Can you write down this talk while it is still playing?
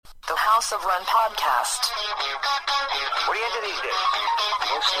House of Run podcast. What are you into these days?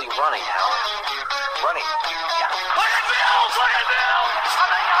 Mostly running, Hal. Running. Yeah. Look at Bills! Look at Bills!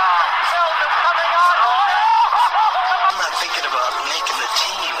 Coming on! Bills is coming on! I'm not thinking about making the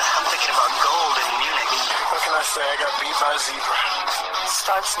team. I'm thinking about gold in Munich. What can I say? I got beat by a zebra.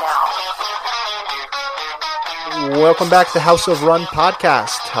 Starts now. Welcome back to the House of Run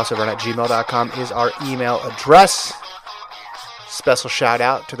podcast. houseofrun@gmail.com is our email address. Special shout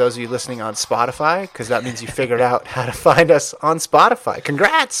out to those of you listening on Spotify, because that means you figured out how to find us on Spotify.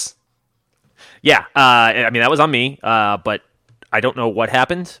 Congrats! Yeah, I mean, that was on me, but I don't know what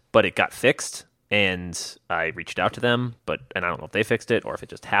happened, but it got fixed, and I reached out to them, and I don't know if they fixed it or if it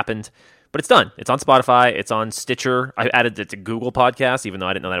just happened, but it's done. It's on Spotify. It's on Stitcher. I added it to Google Podcasts, even though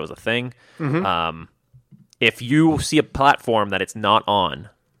I didn't know that it was a thing. Mm-hmm. If you see a platform that it's not on,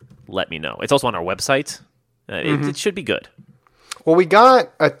 let me know. It's also on our website. It should be good. Well, we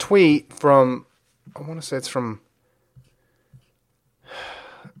got a tweet from, I want to say it's from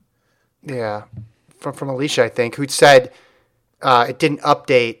Alicia, I think, who said it didn't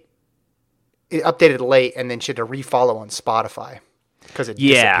update. It updated late, and then she had to refollow on Spotify because it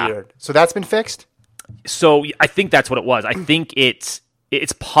disappeared. So that's been fixed? So I think that's what it was. I think it's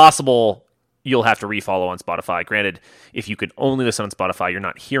possible you'll have to refollow on Spotify. Granted, if you could only listen on Spotify, you're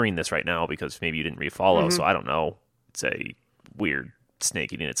not hearing this right now because maybe you didn't refollow. Mm-hmm. So I don't know. It's a weird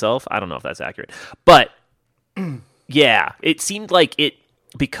snake eating itself. I don't know if that's accurate. But yeah, it seemed like it,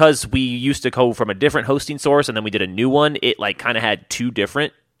 because we used to go from a different hosting source and then we did a new one, it like kind of had two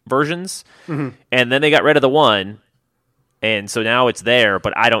different versions. Mm-hmm. And then they got rid of the one. And so now it's there,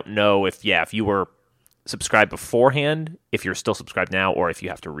 but I don't know if you were subscribed beforehand, if you're still subscribed now, or if you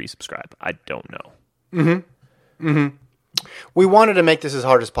have to resubscribe. I don't know. Mm-hmm. Mm-hmm. We wanted to make this as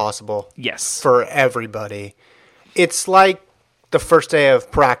hard as possible. Yes. For everybody. It's like the first day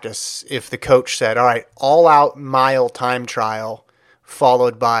of practice, if the coach said, all right, all-out mile time trial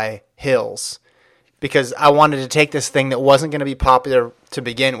followed by hills, because I wanted to take this thing that wasn't going to be popular to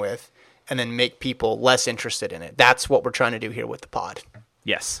begin with and then make people less interested in it. That's what we're trying to do here with the pod.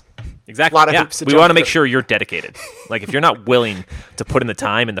 Yes, exactly. A lot of hoops we want to make sure you're dedicated. Like, if you're not willing to put in the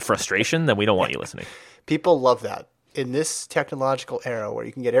time and the frustration, then we don't want you listening. People love that. In this technological era where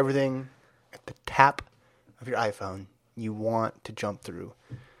you can get everything at the tap of your iPhone, you want to jump through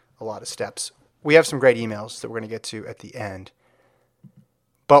a lot of steps. We have some great emails that we're going to get to at the end.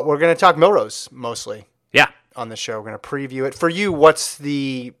 But we're going to talk Millrose mostly. Yeah. On the show. We're going to preview it. For you, what's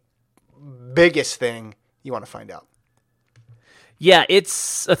the biggest thing you want to find out? Yeah,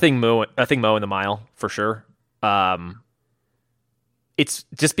 it's a thing Mo in the mile, for sure. It's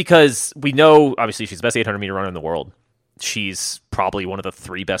just because we know, obviously, she's the best 800-meter runner in the world. She's probably one of the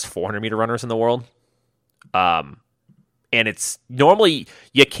 3 best 400-meter runners in the world. And it's normally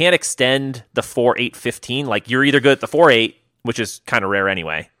you can't extend the 4.8.15. Like, you're either good at the 4.8, which is kind of rare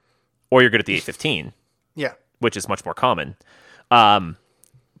anyway, or you're good at the 8.15. Yeah, which is much more common.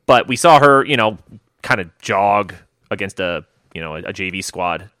 But we saw her, kind of jog against a JV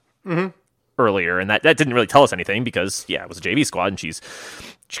squad earlier, and that didn't really tell us anything because it was a JV squad, and she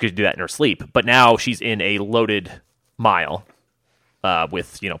could do that in her sleep. But now she's in a loaded mile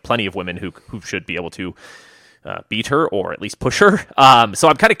with plenty of women who should be able to beat her or at least push her. So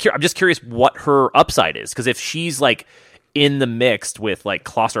I'm just curious what her upside is, because if she's like in the mix with like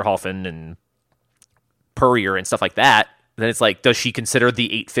Klosterhalfen and Purrier and stuff like that, then it's like, does she consider the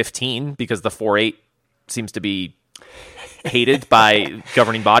 8.15 because the 4.8 seems to be hated by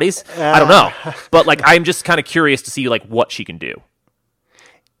governing bodies? I don't know, but like I'm just kind of curious to see like what she can do.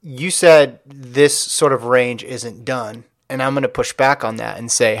 You said this sort of range isn't done, and I'm going to push back on that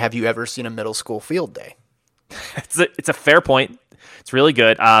and say, have you ever seen a middle school field day? It's a fair point. It's really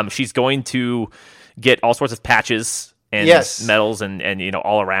good. She's going to get all sorts of patches and medals and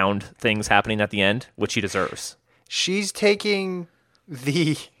all around things happening at the end, which she deserves. She's taking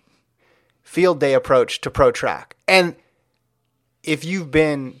the field day approach to pro track. And if you've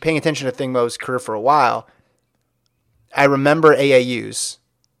been paying attention to Thing Mo's career for a while, I remember AAU's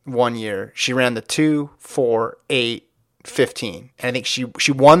one year. She ran the 2, 4, 8, 15. And I think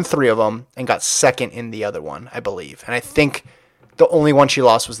she won 3 of them and got second in the other one, I believe. And I think the only one she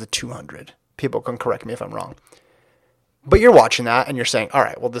lost was the 200. People can correct me if I'm wrong. But you're watching that and you're saying, all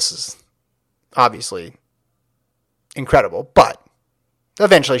right, well, this is obviously incredible, but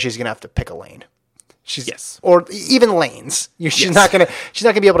eventually she's going to have to pick a lane. Or even lanes. She's not going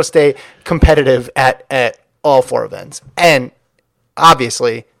to be able to stay competitive at all 4 events. And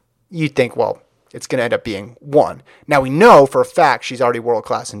obviously you think, well, it's going to end up being 1. Now we know for a fact she's already world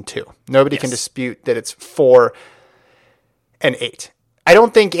class in 2. Nobody can dispute that it's 4 and 8. I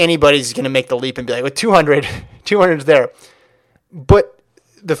don't think anybody's going to make the leap and be like, with 200, 200's there. But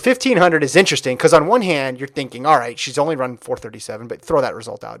the 1500 is interesting because on one hand, you're thinking, all right, she's only run 437, but throw that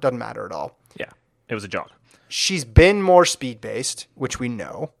result out. It doesn't matter at all. Yeah, it was a jog. She's been more speed-based, which we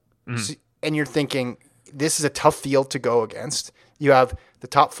know. And you're thinking, this is a tough field to go against. You have the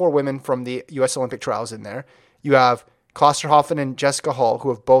top 4 women from the U.S. Olympic trials in there. You have Klosterhoffen and Jessica Hall, who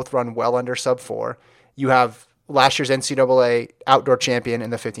have both run well under sub-4. You have last year's NCAA outdoor champion in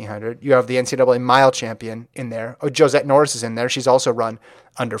the 1500. You have the NCAA mile champion in there. Oh, Josette Norris is in there. She's also run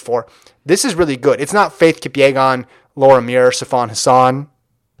under 4. This is really good. It's not Faith Kipyegon, Laura Muir, Sifan Hassan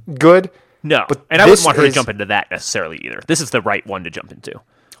good. No, but and I wouldn't want her to jump into that necessarily either. This is the right one to jump into.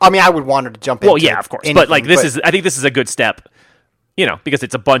 I mean, I would want her to jump into. Well, yeah, of course, anything, but like I think this is a good step. Because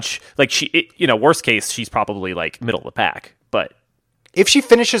it's a bunch. Like worst case, she's probably like middle of the pack. But if she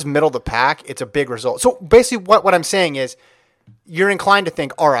finishes middle of the pack, it's a big result. So basically, what I'm saying is, you're inclined to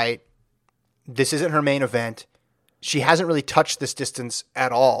think, all right, this isn't her main event. She hasn't really touched this distance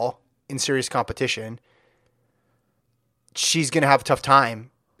at all in serious competition. She's going to have a tough time.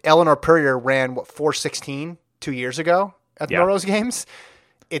 Eleanor Purrier ran, 4:16 2 years ago at the Melrose Games?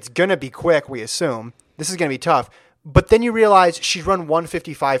 It's going to be quick, we assume. This is going to be tough. But then you realize she's run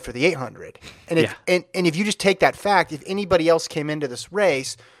 155 for the 800. And if you just take that fact, if anybody else came into this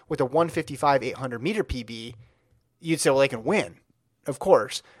race with a 155 800 meter PB, you'd say, well, they can win, of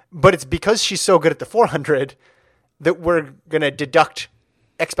course. But it's because she's so good at the 400 that we're going to deduct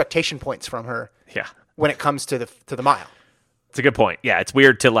expectation points from her when it comes to the mile. It's a good point. Yeah, it's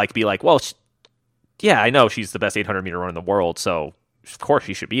weird to be like, well, I know she's the best 800 meter runner in the world, so of course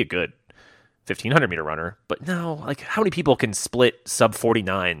she should be a good 1500 meter runner. But no, how many people can split sub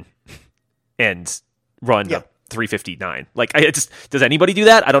 49 and run 359? Does anybody do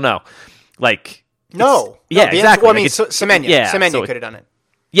that? I don't know. No. Exactly. Well, I mean, Semenya could have done it.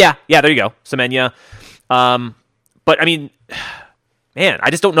 Yeah, there you go, Semenya. But I mean, man,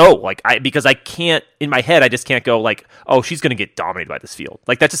 I just don't know. Because I can't, in my head, I just can't go oh, she's going to get dominated by this field.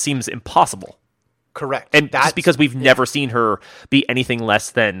 That just seems impossible. Correct. And just because we've never seen her be anything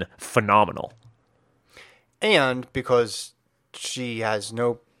less than phenomenal. And because she has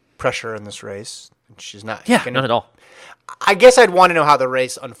no pressure in this race. She's not. Yeah, none at all. I guess I'd want to know how the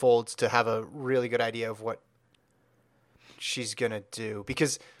race unfolds to have a really good idea of what she's going to do.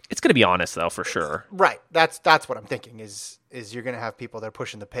 Because it's going to be honest, though, for sure. Right. That's what I'm thinking is you're going to have people there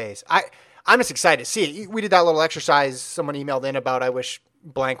pushing the pace. I'm just excited to see it. We did that little exercise. Someone emailed in about I wish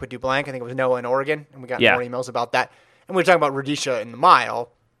blank would do blank. I think it was Noah in Oregon, and we got more emails about that. And we were talking about Rudisha in the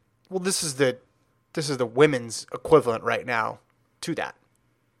mile. Well, this is the women's equivalent right now to that.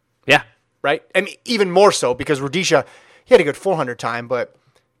 Yeah. Right? I mean, even more so because Rudisha, he had a good 400 time, but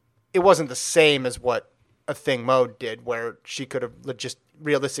it wasn't the same as what a Thing Mo did, where she could have just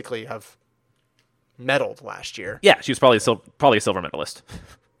realistically have medaled last year. Yeah, she was probably a silver medalist.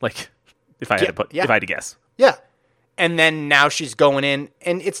 If I had to guess. Yeah. And then now she's going in,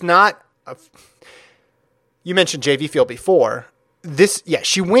 and it's not. You mentioned JV Field before.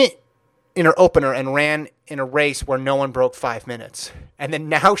 She went in her opener and ran in a race where no one broke 5 minutes, and then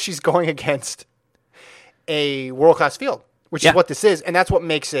now she's going against a world-class field, which is what this is, and that's what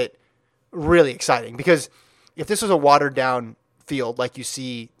makes it really exciting. Because if this was a watered-down field like you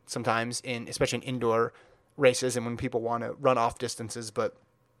see sometimes especially in indoor races, and when people want to run off distances, but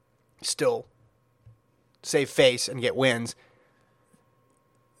still save face and get wins,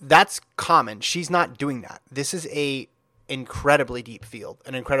 that's common. She's not doing that. This is a incredibly deep field,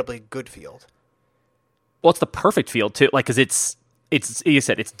 an incredibly good field. Well, it's the perfect field too, because it's you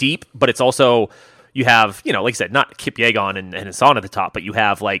said it's deep, but it's also you have like I said, not Kipyegon and Hassan at the top, but you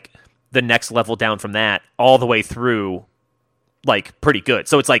have the next level down from that all the way through, pretty good.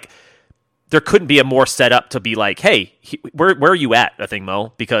 So it's there couldn't be a more set up to be hey, where are you at, I think,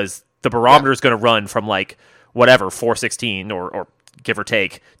 Mo? Because the barometer is going to run from 416 or give or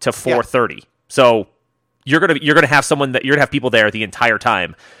take to 430. So you're gonna have someone that you're gonna have people there the entire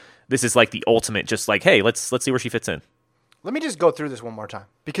time. This is the ultimate, just hey, let's see where she fits in. Let me just go through this one more time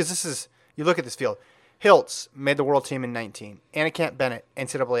because you look at this field. Hiltz made the world team in 19. Anna Camp Bennett,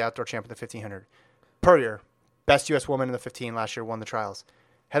 NCAA outdoor champ in the 1500. Purrier, best U.S. woman in the 15 last year, won the trials.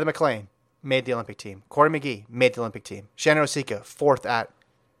 Heather McLean made the Olympic team. Corey McGee made the Olympic team. Shannon Osika, 4th at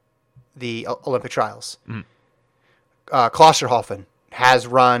the Olympic trials. Klosterhoffen has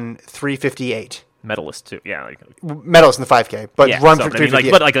run 358. Medalist too, yeah. Medalist in the 5K, but run for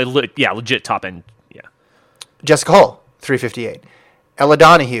 358. Legit top end, yeah. Jessica Hall, 358. Ella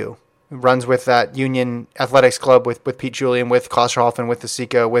Donahue runs with that Union Athletics Club with Pete Julian, with Klosterhoffen, with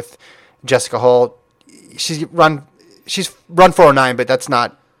Osika, with Jessica Hall. She's run she's run 409, but that's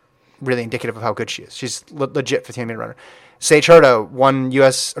not really indicative of how good she is. She's legit 15-minute runner. Sage Hurta won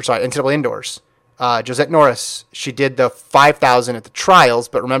NCAA indoors. Josette Norris, she did the 5,000 at the trials,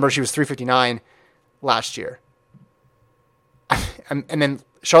 but remember she was 3:59 last year. And then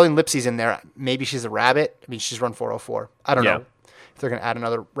Charlene Lipsy's in there. Maybe she's a rabbit. I mean, she's run 4:04. I don't know if they're going to add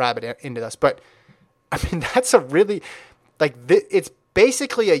another rabbit into this, but I mean, that's a really it's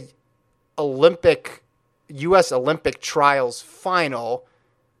basically a U.S. Olympic trials final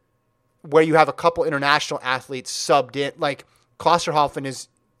where you have a couple international athletes subbed in. Like Klosterhalfen is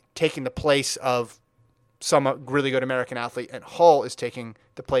taking the place of some really good American athlete, and Hull is taking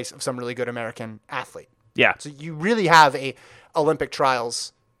the place of some really good American athlete. Yeah. So you really have a Olympic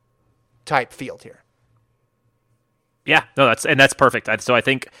trials type field here. Yeah, no, that's perfect. So I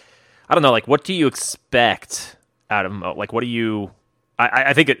think, I don't know, like, what do you expect out of Mo? Like, what do you?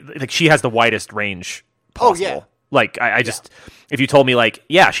 I think she has the widest range possible. Oh yeah. Like I just, if you told me like,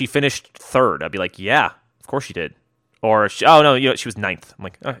 yeah, she finished third, I'd be like, yeah, of course she did. Or she was ninth. I'm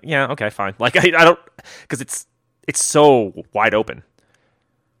like, yeah, okay, fine. Like I don't, because it's so wide open.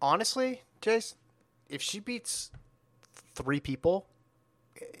 Honestly, Jace, if she beats 3 people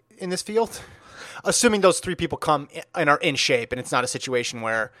in this field, assuming those 3 people come and are in shape, and it's not a situation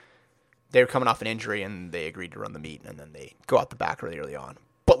where they're coming off an injury and they agreed to run the meet and then they go out the back really early on,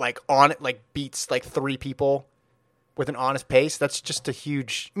 but beats 3 people with an honest pace, that's just a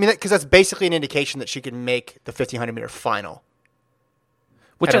huge. I mean, because that's basically an indication that she can make the 1,500 meter final.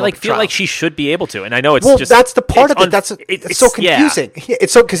 Which I feel like she should be able to, and I know it's just that's the part of it. It's so confusing. Yeah.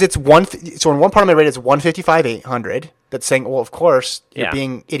 It's so because it's one. So in one part of my rate, it's 155,800. That's saying, well, of course, you're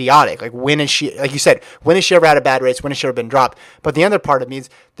being idiotic. Like when is she? Like you said, when has she ever had a bad race? When has she ever been dropped? But the other part of me is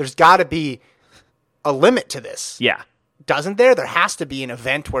there's got to be a limit to this. Yeah, doesn't there? There has to be an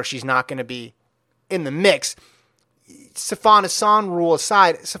event where she's not going to be in the mix. Sifan Hassan rule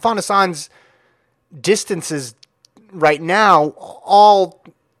aside, Sifan Hassan's distances right now all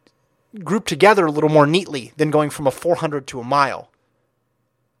grouped together a little more neatly than going from a 400 to a mile.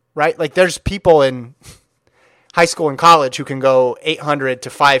 Right? Like there's people in high school and college who can go 800 to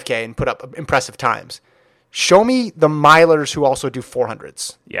 5K and put up impressive times. Show me the milers who also do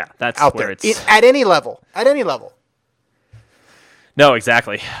 400s. Yeah, that's out where there. It's at any level. At any level. No,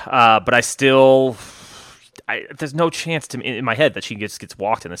 exactly. But I still, there's no chance in my head that she gets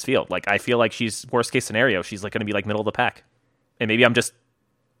walked in this field. Like I feel like she's worst case scenario. She's like going to be like middle of the pack, and maybe I'm just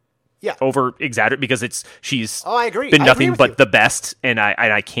over exaggerating because she's I agree. been nothing but you. the best, and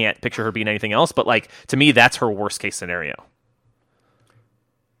I can't picture her being anything else. But like to me, that's her worst case scenario.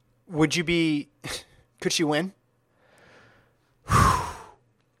 Would you be? Could she win?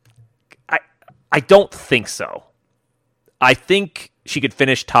 I don't think so. I think she could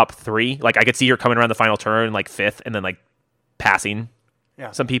finish top 3. Like I could see her coming around the final turn like 5th and then like passing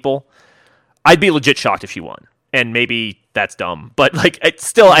some people. I'd be legit shocked if she won. And maybe that's dumb, but like it's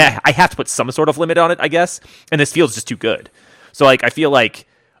still I have to put some sort of limit on it, I guess. And this field's just too good. So like I feel like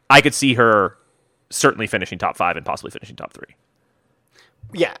I could see her certainly finishing top 5 and possibly finishing top 3.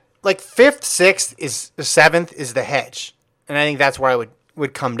 Yeah. Like 5th, 6th is 7th is the hedge. And I think that's where I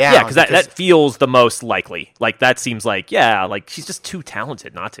would come down. Yeah, because that feels the most likely. Like that seems like, like she's just too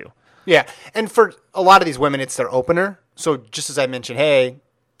talented not to. Yeah, and for a lot of these women, it's their opener. So just as I mentioned, hey,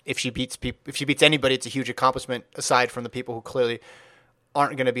 if she beats anybody, it's a huge accomplishment aside from the people who clearly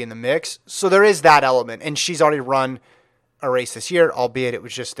aren't going to be in the mix. So there is that element, and she's already run a race this year, albeit it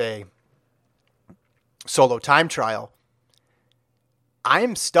was just a solo time trial. I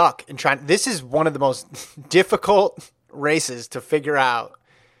am stuck in trying. This is one of the most difficult races to figure out.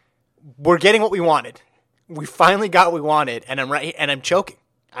 We're getting what we wanted. We finally got what we wanted, and I'm choking.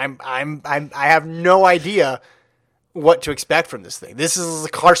 I have no idea what to expect from this thing. This is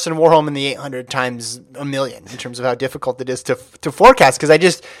Carson Warholm in the 800 times a million in terms of how difficult it is to forecast. Because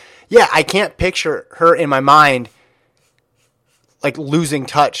I can't picture her in my mind like losing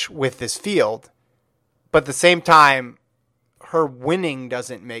touch with this field, but at the same time, her winning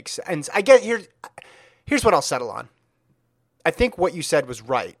doesn't make sense. I get here's what I'll settle on. I think what you said was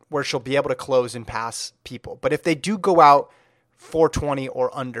right, where she'll be able to close and pass people. But if they do go out 420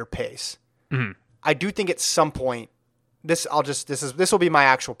 or under pace, I do think at some point this will be my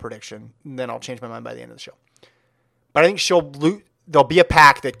actual prediction, and then I'll change my mind by the end of the show. But I think there'll be a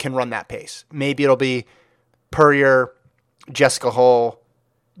pack that can run that pace. Maybe it'll be Purrier, Jessica Hull,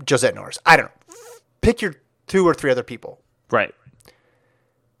 Josette Norris. I don't know. Pick your 2 or 3 other people. Right.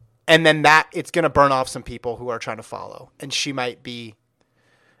 And then it's going to burn off some people who are trying to follow. And she might be.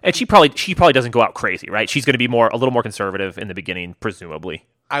 And she probably doesn't go out crazy, right? She's going to be a little more conservative in the beginning, presumably.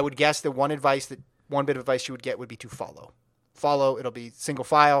 I would guess that one advice that one bit of advice she would get would be to follow. Follow, it'll be single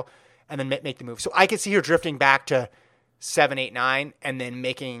file, and then make the move. So I could see her drifting back to 7, 8, 9, and then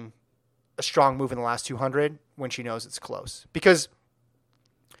making a strong move in the last 200 when she knows it's close. Because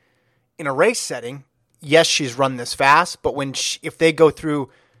in a race setting, yes, she's run this fast, but if they go through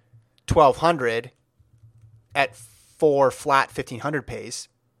 1,200 at 4 flat 1,500 pace,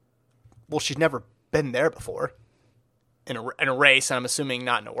 well, she's never been there before in a race, and I'm assuming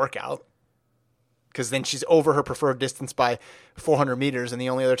not in a workout, because then she's over her preferred distance by 400 meters, and the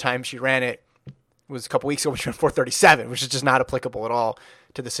only other time she ran it was a couple weeks ago, which was 437, which is just not applicable at all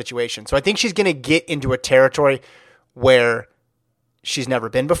to the situation. So I think she's going to get into a territory where she's never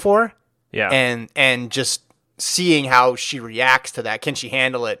been before. Yeah. And just seeing how she reacts to that. Can she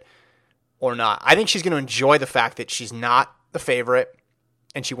handle it or not? I think she's going to enjoy the fact that she's not the favorite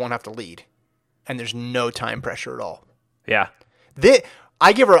and she won't have to lead. And there's no time pressure at all. Yeah.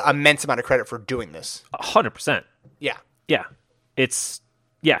 I give her an immense amount of credit for doing this. 100%. Yeah. Yeah.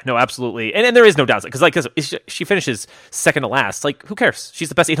 No, absolutely. And there is no downside. Because if she finishes second to last, like, who cares? She's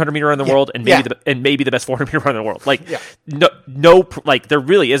the best 800 meter in the world and maybe the best 400 meter runner in the world. Like, like, there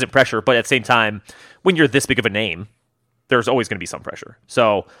really isn't pressure. But at the same time, when you're this big of a name, there's always going to be some pressure.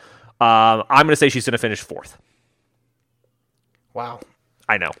 So I'm going to say she's going to finish fourth. Wow.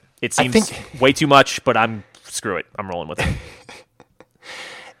 I know. It seems way too much, but screw it. I'm rolling with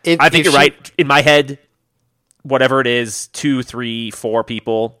it. I think you're right. In my head, whatever it is, 2, 3, 4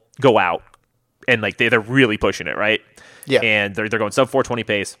 people go out, and like they're really pushing it, right? Yeah. And they're going sub 420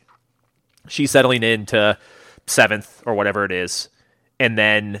 pace. She's settling into 7th or whatever it is, and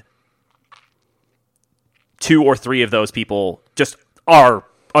then 2 or 3 of those people just are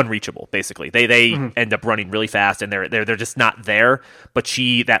unreachable. Basically, they end up running really fast, and they're just not there. But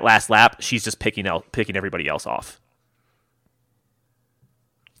that last lap, she's just picking everybody else off.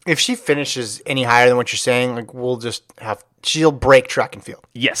 If she finishes any higher than what you're saying, like she'll break track and field.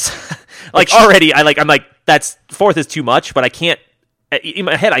 Yes. Already, I'm like, that's 4th is too much, but I can't, in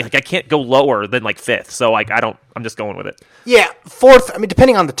my head, I can't go lower than like 5th. So like, I'm just going with it. Yeah. 4th, I mean,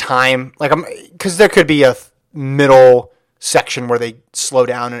 depending on the time, because there could be a middle section where they slow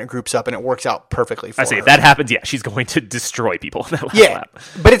down and it groups up and it works out perfectly for her. I say if that happens, yeah, she's going to destroy people in that last lap.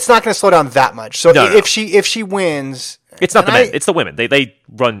 But it's not going to slow down that much. So if she wins, it's not the men, it's the women. They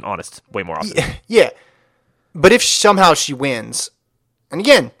run honest way more often. Yeah. But if somehow she wins, and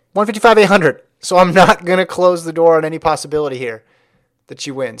again, 155, 800, so I'm not going to close the door on any possibility here that she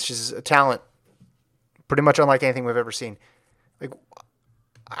wins. She's a talent pretty much unlike anything we've ever seen. Like,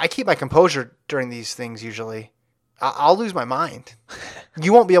 I keep my composure during these things usually. I'll lose my mind.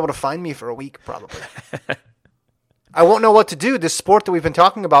 You won't be able to find me for a week, probably. I won't know what to do. This sport that we've been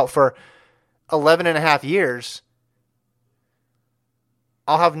talking about for 11 and a half years,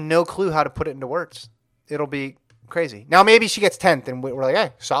 I'll have no clue how to put it into words. It'll be crazy. Now, maybe she gets 10th, and we're like,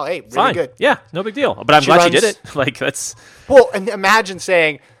 hey, solid, hey, really fine. good. Yeah, no big deal. But I'm glad she did it. Like, that's... Well, and imagine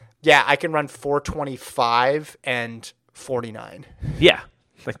saying, yeah, I can run 425 and 49. Yeah.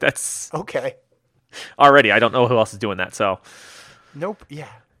 Like, that's... Okay. Already, I don't know who else is doing that, so... Nope. Yeah.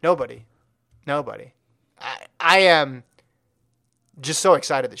 Nobody. I am just so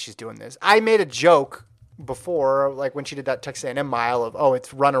excited that she's doing this. I made a joke before, like when she did that Texas A&M mile of,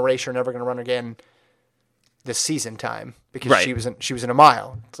 it's run a race you're never going to run again this season time because she was in a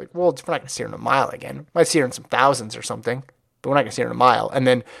mile. It's like, well, we're not going to see her in a mile again. Might see her in some thousands or something, but we're not going to see her in a mile. And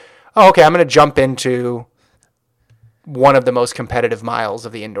then, okay, I'm going to jump into one of the most competitive miles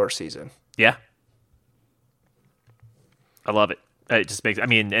of the indoor season. Yeah. I love it. It just makes,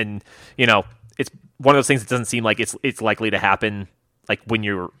 and it's one of those things that doesn't seem like it's likely to happen like when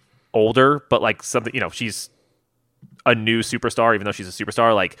you're older, but like something, she's a new superstar, even though she's a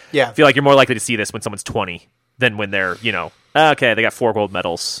superstar. Like, yeah. I feel like you're more likely to see this when someone's 20 than when they're, okay, they got 4 gold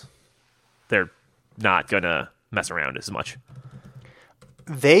medals. They're not going to mess around as much.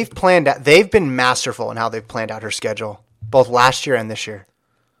 They've been masterful in how they've planned out her schedule, both last year and this year.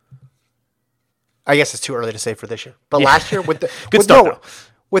 I guess it's too early to say for this year, but last year with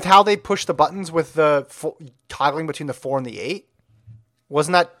with how they pushed the buttons with the toggling between the 4 and the 8,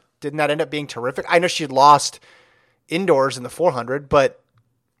 didn't that end up being terrific? I know she lost indoors in the 400, but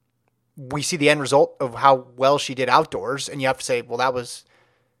we see the end result of how well she did outdoors, and you have to say, well, that was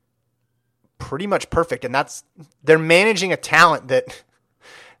pretty much perfect, and they're managing a talent that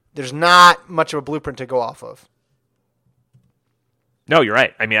there's not much of a blueprint to go off of. No, you're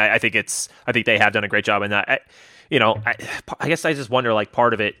right. I think they have done a great job in that. I guess I just wonder, like,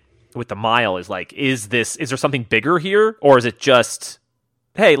 part of it with the mile is like, is there something bigger here, or is it just,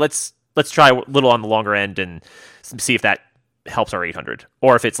 hey, let's try a little on the longer end and see if that helps our 800,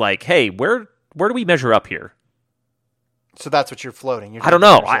 or if it's like, hey, where where do we measure up here? So that's what you're floating. I don't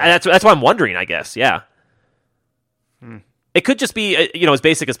know. That's why I'm wondering, I guess. Yeah. It could just be, as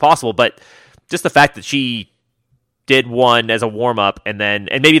basic as possible, but just the fact that she did one as a warm-up and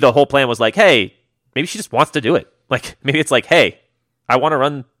maybe the whole plan was like, hey, maybe she just wants to do it. Like, maybe it's like, hey, I want to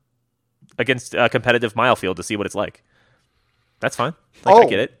run against a competitive mile field to see what it's like. That's fine. I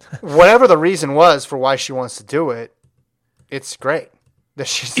get it. Whatever the reason was for why she wants to do it, it's great that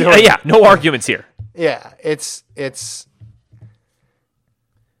she's doing it. Yeah, no arguments here. Yeah, it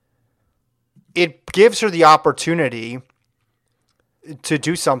gives her the opportunity to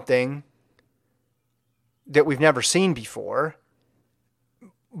do something that we've never seen before,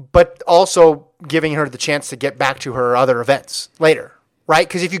 but also giving her the chance to get back to her other events later, right?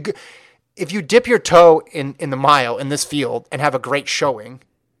 Because if you dip your toe in the mile in this field and have a great showing,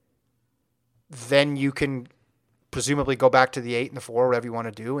 then you can presumably go back to the 8 and the 4, whatever you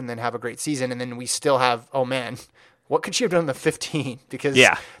want to do, and then have a great season. And then we still have, oh man, what could she have done in the 15? Because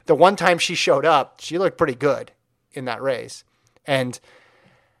the one time she showed up, she looked pretty good in that race. And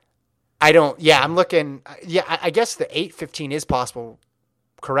I guess the 8:15 is possible,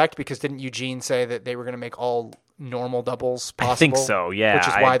 correct? Because didn't Eugene say that they were going to make all normal doubles possible? I think so, yeah. Which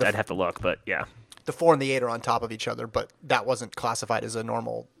is why I'd have to look, but yeah. The 4 and the 8 are on top of each other, but that wasn't classified as a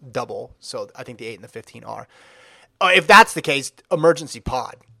normal double. So I think the 8 and the 15 are. If that's the case, emergency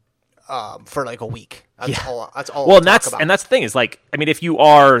pod for like a week. That's all. Well, and that's the thing is, like, I mean, if you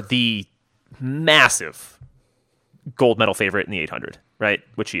are the massive gold medal favorite in the 800, right,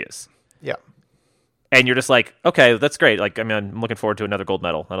 which she is, yeah, and you're just like, okay, that's great. Like, I mean, I'm looking forward to another gold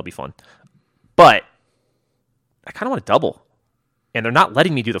medal. That'll be fun. But I kind of want to double, and they're not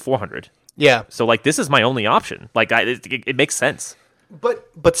letting me do the 400. Yeah. So like, this is my only option. Like, it makes sense.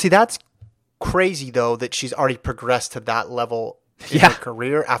 But see, that's crazy though that she's already progressed to that level in her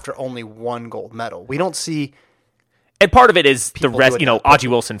career after only one gold medal. We don't see. And part of it is the rest, Audrey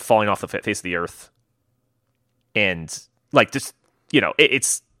Wilson falling off the face of the earth. And like, just,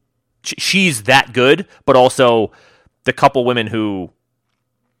 she's that good, but also the couple women who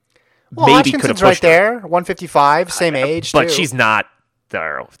maybe could have pushed right there, 155, same age, but too. She's not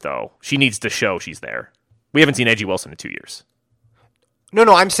there though. She needs to show she's there. We haven't seen Edgy Wilson in 2 years. No,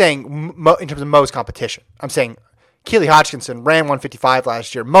 I'm saying in terms of Mo's competition. I'm saying Keely Hodgkinson ran 155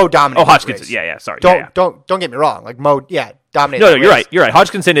 last year. Mo dominated. Oh, Hodgkinson, yeah, sorry. Don't get me wrong. Like Mo, dominated. No, you're right. You're right.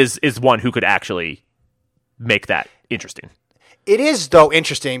 Hodgkinson is one who could actually make that interesting. It is though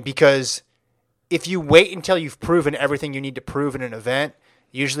interesting because if you wait until you've proven everything you need to prove in an event,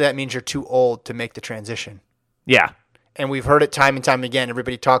 usually that means you're too old to make the transition. Yeah. And we've heard it time and time again.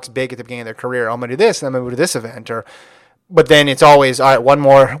 Everybody talks big at the beginning of their career. I'm going to do this, and I'm going to go to this event, but then it's always, all right, one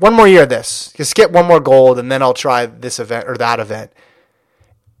more year of this. Just get one more gold, and then I'll try this event or that event.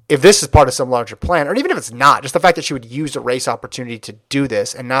 If this is part of some larger plan, or even if it's not, just the fact that she would use a race opportunity to do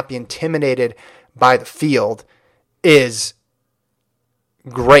this and not be intimidated by the field is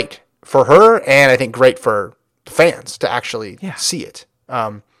great for her, and I think great for fans to actually see it.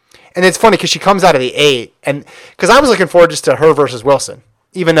 And it's funny because she comes out of the 8, and because I was looking forward just to her versus Wilson,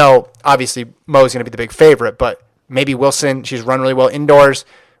 even though obviously Mo's going to be the big favorite, but maybe Wilson, she's run really well indoors.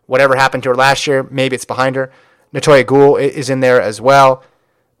 Whatever happened to her last year, maybe it's behind her. Natoya Goule is in there as well.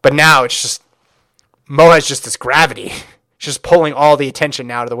 But now it's just, Mo has just this gravity. She's just pulling all the attention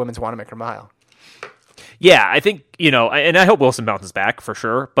now to the women's Wanamaker mile. Yeah, I think, and I hope Wilson bounces back for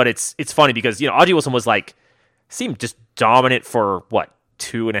sure, but it's funny because, Audrey Wilson was like, seemed just dominant for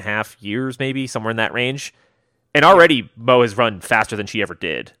 2.5 years, maybe somewhere in that range. And already Mo has run faster than she ever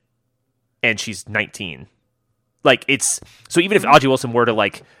did. And she's 19. Like, so even if Audrey Wilson were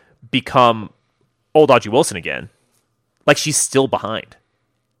to become old Audrey Wilson again, she's still behind,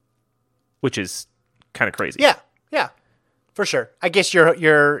 which is kind of crazy. Yeah, for sure. I guess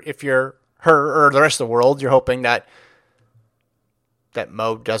if you're her or the rest of the world, you're hoping that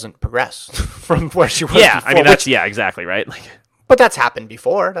Mo doesn't progress from where she was before. I mean, exactly, right? But that's happened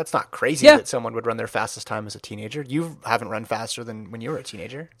before. That's not crazy that someone would run their fastest time as a teenager. You haven't run faster than when you were a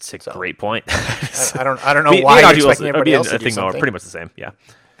teenager. It's a great point. I don't know why you're expecting everybody else to do something. Pretty much the same, yeah.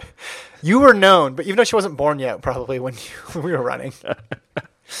 You were known, but even though she wasn't born yet, probably when we were running.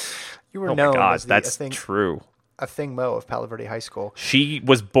 You were known as that's true. A thing Mo of Palo Verde High School. She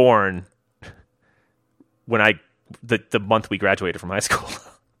was born when the month we graduated from high school.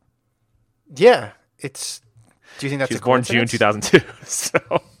 Yeah, do you think that's she was born June 2002? So,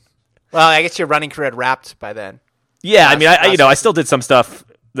 well, I guess your running career had wrapped by then. Yeah, I mean, I still did some stuff,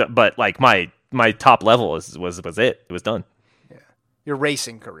 but my top level was it. It was done. Yeah, your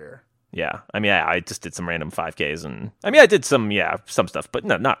racing career. Yeah. I mean, I just did some random 5Ks, and I mean, I did some stuff, but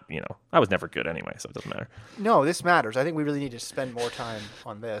no, not, I was never good anyway, so it doesn't matter. No, this matters. I think we really need to spend more time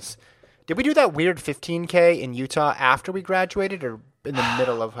on this. Did we do that weird 15K in Utah after we graduated or in the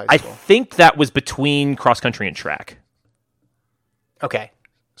middle of high I school? think that was between cross country and track. Okay.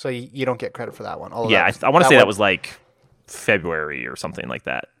 So you don't get credit for that one. Yeah, I want to say that was like February or something like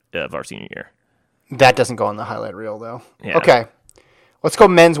that of our senior year. That doesn't go on the highlight reel, though. Yeah. Okay. Let's go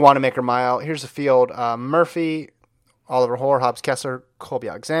men's Wanamaker Mile. Here's the field. Murphy, Oliver Hoare, Hobbs Kessler, Colby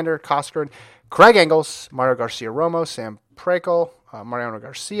Alexander, Coscoard, Craig Engels, Mario Garcia-Romo, Sam Prakel, Mariano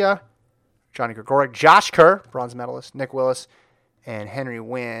Garcia, Johnny Gregoric, Josh Kerr, bronze medalist, Nick Willis, and Henry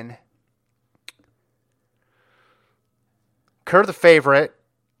Wynn. Kerr the favorite.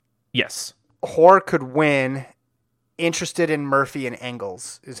 Yes. Hoare could win. Interested in Murphy and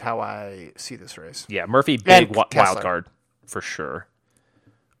Engels is how I see this race. Yeah, Murphy, big And wild Kessler. card for sure.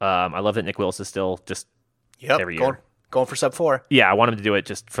 I love that Nick Willis is still just every going, year. going for sub 4. Yeah, I want him to do it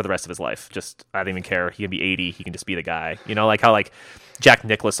just for the rest of his life. Just, I don't even care. He can be 80. He can just be the guy. Like how Jack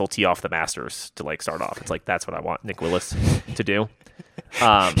Nicklaus will tee off the Masters to start off. It's that's what I want Nick Willis to do.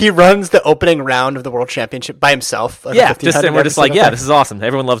 He runs the opening round of the World Championship by himself. Yeah, and we're just this is awesome.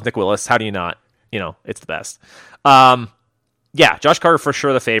 Everyone loves Nick Willis. How do you not? It's the best. Yeah, Josh Carter for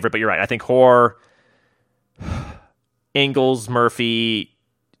sure the favorite, but you're right. I think Hoare, Engels, Murphy.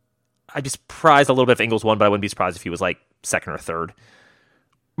 I'd be surprised a little bit if Engels won, but I wouldn't be surprised if he was second or third.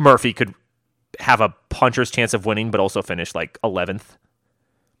 Murphy could have a puncher's chance of winning, but also finish 11th.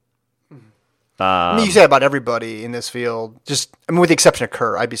 You say about everybody in this field. With the exception of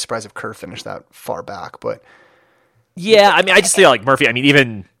Kerr, I'd be surprised if Kerr finished that far back. But yeah, I mean, I just feel like Murphy. I mean,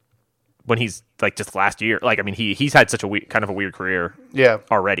 even when he's just last year, he's had such a kind of a weird career,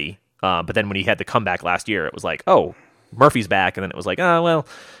 already. But then when he had the comeback last year, it was oh, Murphy's back, and then it was well,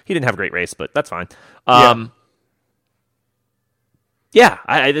 he didn't have a great race, but that's fine.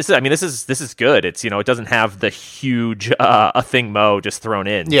 This is good. It's it doesn't have the huge a thing Mo just thrown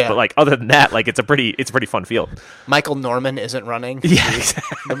in. Yeah. But other than that, it's a pretty fun field. Michael Norman isn't running. Yeah,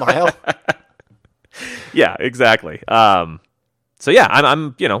 the mile. Yeah, exactly. So yeah,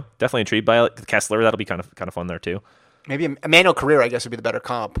 I'm definitely intrigued by Kessler. That'll be kind of fun there too. Maybe Emmanuel Carrera, I guess, would be the better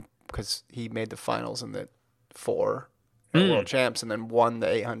comp because he made the finals in the 4 world champs and then won the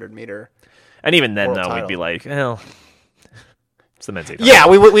 800 meter. And even then, world though, title. we'd be well, it's the men's 800. Yeah,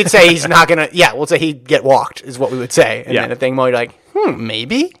 we'd say he's not gonna. Yeah, we'll say he'd get walked is what we would say. And Yeah. then a thing more, you're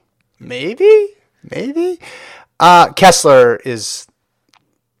maybe. Kessler is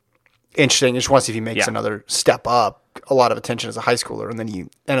interesting. I just want to see if he makes another step up. A lot of attention as a high schooler, and then you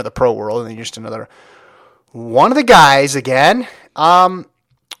enter the pro world, and then you're just another one of the guys again.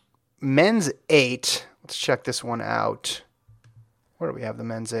 Men's 8. Let's check this one out. Where do we have the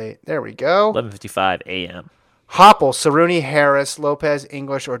men's 8? There we go. 11:55 a.m. Hoppel, Cerrone, Harris, Lopez,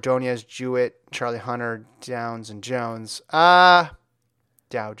 English, Ordonez, Jewett, Charlie Hunter, Downs, and Jones. Downs,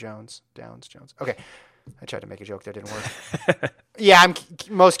 Jones. Okay. I tried to make a joke that didn't work. Yeah, I'm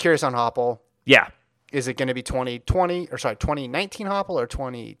most curious on Hoppel. Yeah. Is it going to be 2019 Hoppel or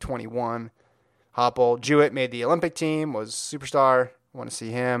 2021 Hoppel? Jewett made the Olympic team, was superstar. Want to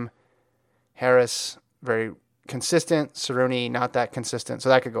see him. Harris, very consistent. Cerrone, not that consistent. So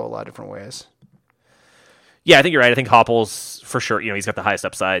that could go a lot of different ways. Yeah, I think you're right. I think Hoppel's for sure. He's got the highest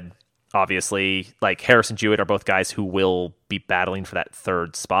upside. Obviously, Harris and Jewett are both guys who will be battling for that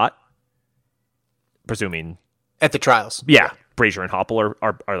third spot. Presuming At the trials. Yeah, Brazier and Hoppel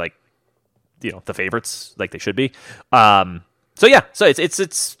are the favorites, they should be. So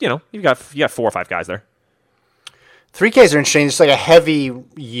it's you've got 4 or 5 guys there. 3Ks are interesting. It's a heavy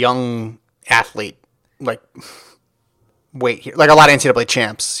young athlete, weight here, a lot of NCAA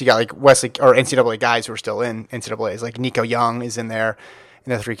champs. You got Wesley or NCAA guys who are still in NCAAs. Nico Young is in there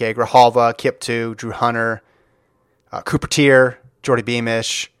in the 3K. Grijalva, Kiptu, Drew Hunter, Cooper Tier, Jordy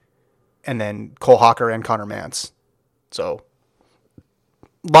Beamish, and then Cole Hawker and Connor Mance. So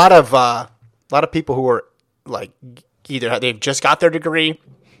a lot of people who are either they've just got their degree,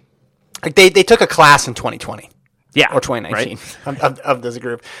 they took a class in 2020. Yeah, or 2019 right? of this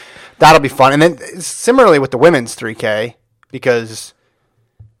group. That'll be fun. And then similarly with the women's 3K, because,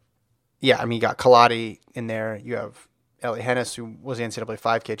 you got Kaladi in there. You have Ellie Hennis, who was the NCAA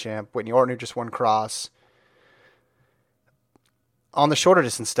 5K champ. Whitney Orton, who just won cross. On the shorter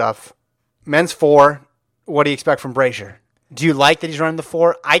distance stuff, men's 4, what do you expect from Brazier? Do you like that he's running the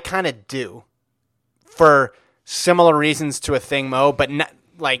 4? I kind of do. For similar reasons to a Thing Mo, but not,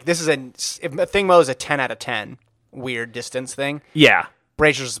 this is if a Thing Mo is a 10 out of 10 weird distance thing. Yeah.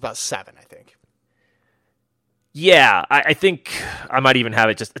 Brazier's is about 7, I think. Yeah, I think I might even have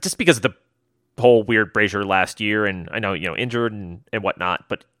it just because of the whole weird Brazier last year, and I know, injured and whatnot,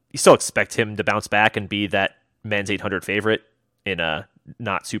 but you still expect him to bounce back and be that men's 800 favorite in a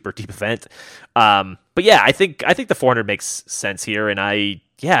not super deep event. But yeah, I think the 400 makes sense here, and I'm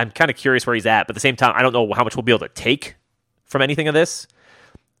kind of curious where he's at, but at the same time, I don't know how much we'll be able to take from anything of this,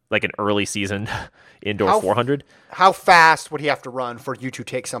 like an early season indoor 400. How fast would he have to run for you to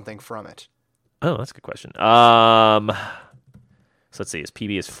take something from it? Oh, that's a good question. So let's see. His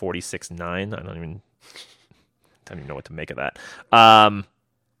PB is 46.9. I don't even know what to make of that.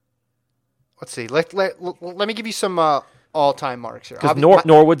 Let's see. Let me give you some all-time marks here. Because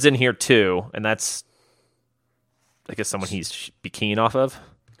Norwood's in here too, and that's, I guess, someone he's be keen off of.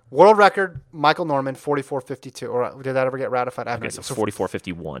 World record, Michael Norman, 44.52. Or did that ever get ratified? I Okay, so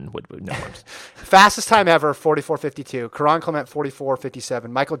 44.51 would no worries. Fastest time ever, 44.52. Karan Clement, 44.57.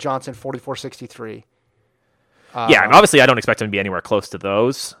 Michael Johnson, 44.63. Yeah, and obviously I don't expect him to be anywhere close to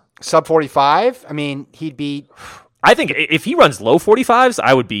those. Sub 45. I mean, he'd be. I think if he runs low 45s,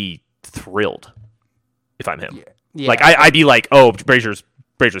 I would be thrilled if I'm him. Yeah. Like I'd be like, oh, Brazier's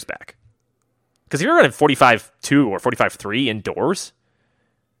back. Because if you're running 45.2 or 45.3 indoors.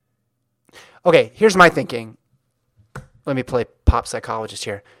 Okay, here's my thinking. Let me play pop psychologist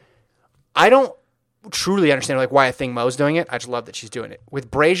here. I don't truly understand why I think Mo's doing it. I just love that she's doing it.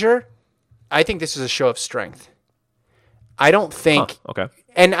 With Brazier, I think this is a show of strength. I don't think. Okay.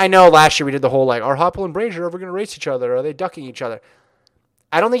 And I know last year we did the whole are Hoppel and Brazier ever going to race each other? Are they ducking each other?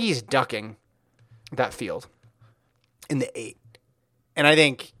 I don't think he's ducking that field in the 8. And I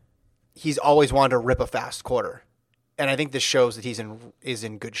think he's always wanted to rip a fast quarter. And I think this shows that is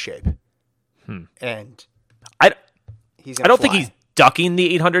in good shape. And I don't fly. think he's ducking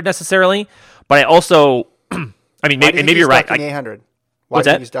the 800 necessarily, but I also, I mean, maybe you're right. The 800. Why What's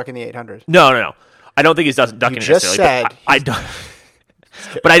do you that? think he's ducking the 800? No. I don't think he's ducking it just necessarily. said I don't.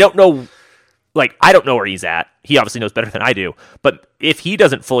 But I don't know. I don't know where he's at. He obviously knows better than I do. But if he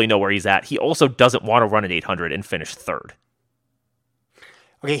doesn't fully know where he's at, he also doesn't want to run an 800 and finish third.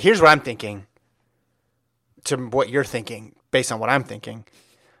 Okay, here's what I'm thinking. To what you're thinking, based on what I'm thinking,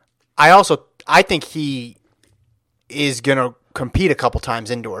 I think he is going to compete a couple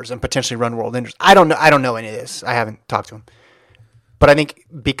times indoors and potentially run world indoors. I don't know any of this. I haven't talked to him. But I think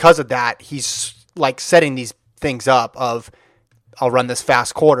because of that, he's setting these things up of, I'll run this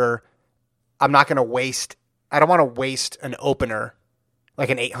fast quarter. I don't want to waste an opener, like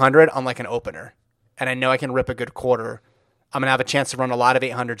an 800 on an opener. And I know I can rip a good quarter. I'm going to have a chance to run a lot of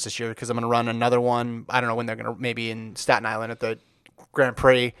 800s this year because I'm going to run another one. I don't know when they're going to, maybe in Staten Island at the Grand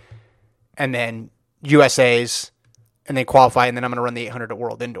Prix, and then USA's, and then qualify, and then I'm going to run the 800 at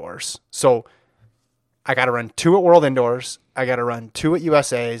World Indoors. So I got to run 2 at World Indoors, I got to run 2 at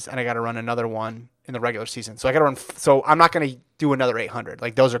USA's, and I got to run another one in the regular season. So I got to run. So I'm not going to do another 800.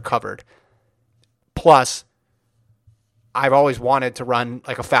 Those are covered. Plus, I've always wanted to run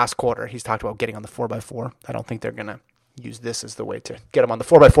a fast quarter. He's talked about getting on the 4x4. I don't think they're going to use this as the way to get him on the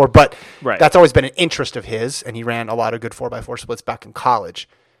 4x4, but That's always been an interest of his, and he ran a lot of good 4x4 splits back in college.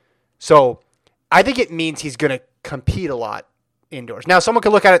 So I think it means he's going to compete a lot indoors. Now, someone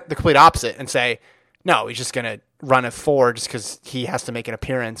could look at it the complete opposite and say, no, he's just going to run a 4 just because he has to make an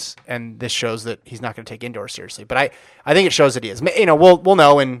appearance, and this shows that he's not going to take indoors seriously. But I think it shows that he is. We'll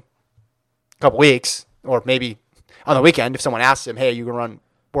know in a couple weeks, or maybe on the weekend, if someone asks him, hey, are you going to run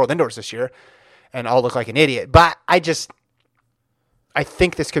World Indoors this year? And I'll look like an idiot. But I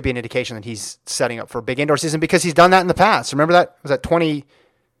think this could be an indication that he's setting up for a big indoor season because he's done that in the past. Remember that? Was it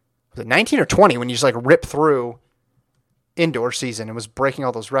 19 or 20 when you just rip through indoor season and was breaking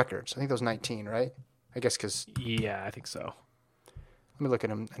all those records? I think that was 19, right? I guess because... Yeah, I think so. Let me look at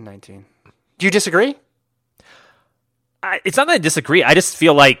him in 19. Do you disagree? It's not that I disagree. I just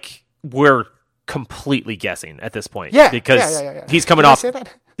feel like we're completely guessing at this point. Yeah. Because Yeah. he's coming Did I off... say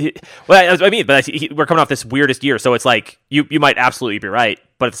that? Well, I mean, but we're coming off this weirdest year, so it's you might absolutely be right,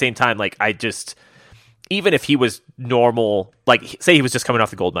 but at the same time, I just, even if he was normal, say he was just coming off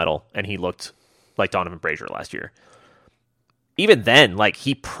the gold medal and he looked like Donovan Brazier last year, even then,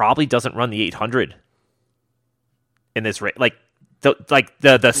 he probably doesn't run the 800 in this race.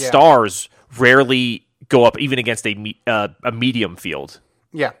 The stars rarely go up even against a medium field.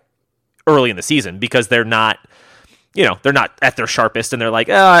 Yeah. Early in the season because they're not. They're not at their sharpest, and they're like,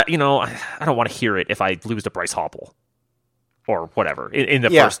 I don't want to hear it if I lose to Bryce Hoppel or whatever in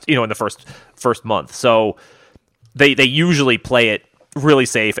the first month. So they usually play it really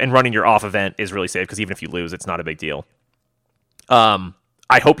safe, and running your off event is really safe because even if you lose, it's not a big deal.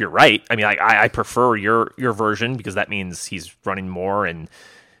 I hope you're right. I mean, I prefer your version because that means he's running more, and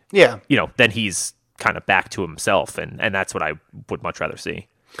then he's kind of back to himself, and that's what I would much rather see.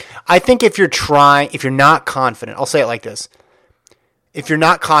 I think if you're not confident, I'll say it like this. If you're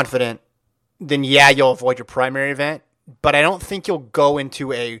not confident, then yeah, you'll avoid your primary event, but I don't think you'll go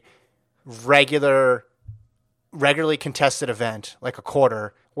into a regularly contested event like a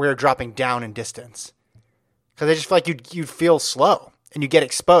quarter where you're dropping down in distance. Because I just feel like you'd feel slow and you get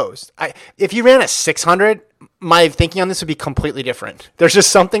exposed. If you ran a 600, my thinking on this would be completely different. There's just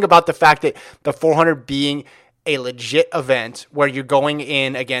something about the fact that the 400 being a legit event where you're going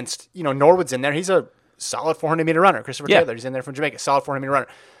in against, Norwood's in there. He's a solid 400-meter runner. Christopher Taylor, he's in there from Jamaica, solid 400-meter runner.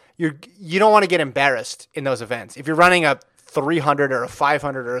 You don't want to get embarrassed in those events. If you're running a 300 or a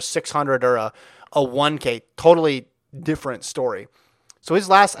 500 or a 600 or a 1K, totally different story. So his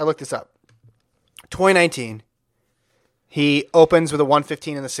last, I looked this up, 2019, he opens with a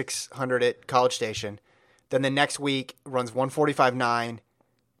 115 in the 600 at College Station. Then the next week runs 145.9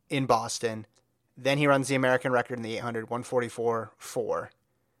 in Boston. Then he runs the American record in the 800, 144.4.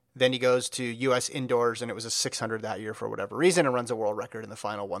 Then he goes to U.S. indoors, and it was a 600 that year for whatever reason, and runs a world record in the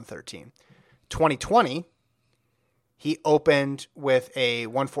final 113. 2020, he opened with a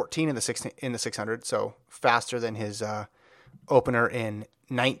 114 in the 600, so faster than his opener in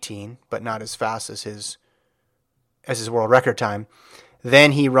 19, but not as fast as his world record time.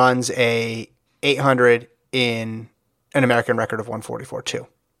 Then he runs a 800 in an American record of 144.2.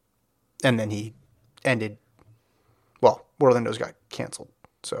 And then he ended, World Indoors got canceled.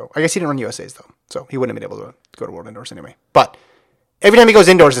 So I guess he didn't run USA's though. So he wouldn't have been able to go to World Indoors anyway. But every time he goes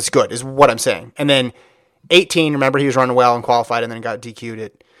indoors, it's good, is what I'm saying. And then 18, remember, he was running well and qualified and then got DQ'd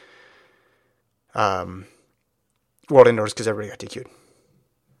at World Indoors because everybody got DQ'd.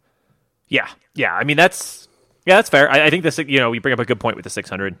 Yeah. I mean, that's fair. I think this, you bring up a good point with the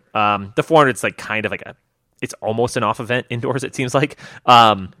 600. The 400 is like kind of like it's almost an off event indoors, it seems like.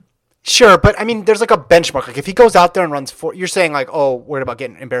 Sure, but I mean, there's like a benchmark. Like if he goes out there and runs you're saying like, oh, worried about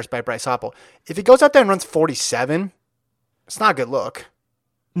getting embarrassed by Bryce Hoppel. If he goes out there and runs 47, it's not a good look.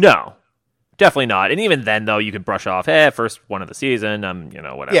 No, definitely not. And even then, though, you could brush off, first one of the season,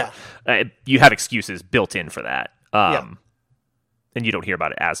 whatever. Yeah. You have excuses built in for that. And you don't hear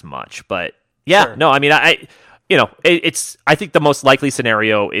about it as much. But yeah, sure. No, I mean, I think the most likely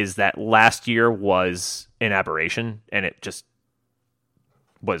scenario is that last year was an aberration and it just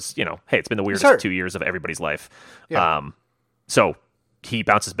was, hey, it's been the weirdest 2 years of everybody's life. Yeah. So he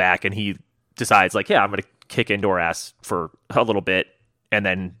bounces back and he decides like, I'm going to kick indoor ass for a little bit and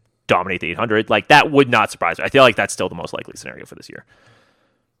then dominate the 800. Like that would not surprise me. I feel like that's still the most likely scenario for this year.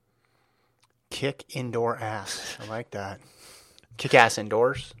 Kick indoor ass. I like that. Kick ass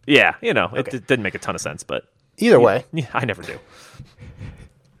indoors? Yeah, okay. It didn't make a ton of sense, but either way. Yeah, I never do.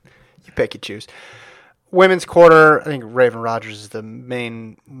 You pick, you choose. Women's quarter, I think Raven Rogers is the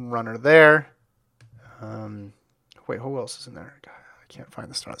main runner there. Wait, who else is in there? God, I can't find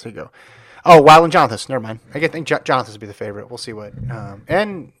the start. There you go. Oh, Wyland Jonathas. Never mind. I think Jonathas would be the favorite. We'll see what.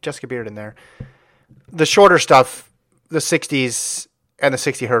 And Jessica Beard in there. The shorter stuff, the 60s and the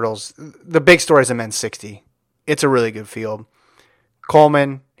 60 hurdles, the big story is the men's 60. It's a really good field.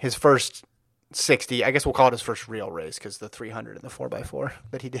 Coleman, his first 60, I guess we'll call it his first real race because the 300 and the 4x4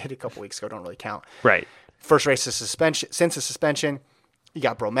 that he did a couple weeks ago don't really count. Right. First race since the suspension. You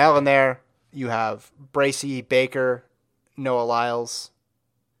got Bromell in there. You have Bracey, Baker, Noah Lyles.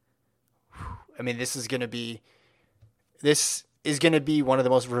 I mean, this is going to be one of the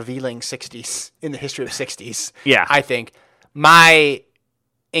most revealing 60s in the history of 60s. Yeah. I think. My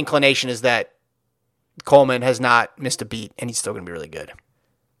inclination is that Coleman has not missed a beat, and he's still going to be really good.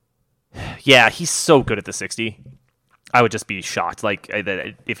 Yeah, he's so good at the 60. I would just be shocked,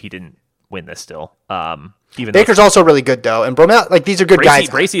 if he didn't win this still. Even Baker's also really good though, and Bromell, these are good guys.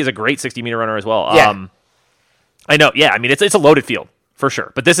 Bracey is a great 60-meter runner as well. Yeah. I know. Yeah, I mean it's a loaded field for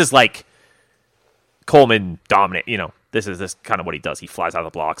sure, but this is like Coleman dominant. This kind of what he does. He flies out of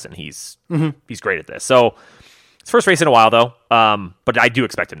the blocks, and he's great at this. So it's first race in a while though, but I do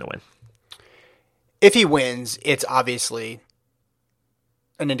expect him to win. If he wins, it's obviously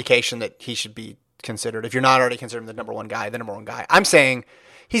an indication that he should be considered. If you're not already considering the number one guy. I'm saying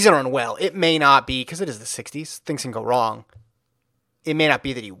he's going to run well. It may not be, because it is the 60s, things can go wrong. It may not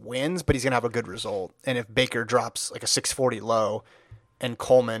be that he wins, but he's going to have a good result. And if Baker drops like a 640 low and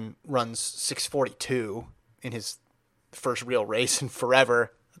Coleman runs 642 in his first real race in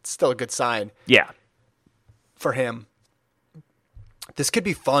forever, it's still a good sign. Yeah. For him. This could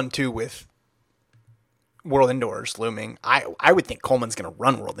be fun too with World Indoors looming. I would think Coleman's going to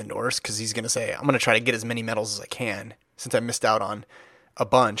run World Indoors because he's going to say, I'm going to try to get as many medals as I can since I missed out on a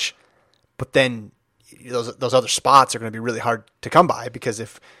bunch. But then those other spots are going to be really hard to come by because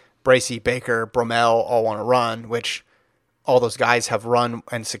if Bracey, Baker, Bromell all want to run, which all those guys have run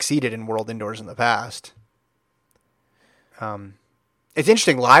and succeeded in World Indoors in the past. It's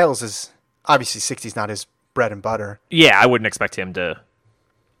interesting. Lyles is obviously 60's not his bread and butter. Yeah, I wouldn't expect him to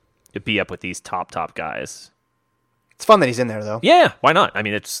be up with these top guys. It's fun that he's in there, though. Yeah, why not? I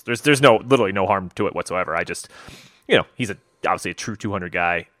mean, there's literally no harm to it whatsoever. I just, he's obviously a true 200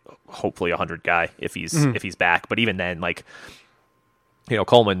 guy, hopefully a 100 guy if he's back. But even then, like,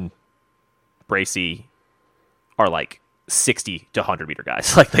 Coleman, Bracey are like 60 to 100 meter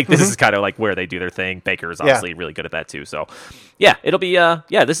guys. Like this is kind of like where they do their thing. Baker is obviously really good at that too. So yeah, it'll be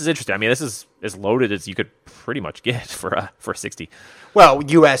this is interesting. I mean, this is as loaded as you could pretty much get for a 60. Well,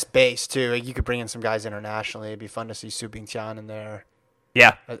 U.S. based too. You could bring in some guys internationally. It'd be fun to see Su Bingtian in there.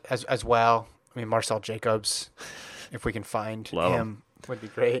 Yeah, as well. I mean, Marcel Jacobs, if we can find him, would be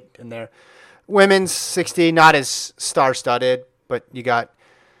great in there. Women's 60, not as star-studded, but you got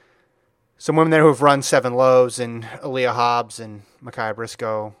some women there who have run 7 lows, and Aaliyah Hobbs and Micaiah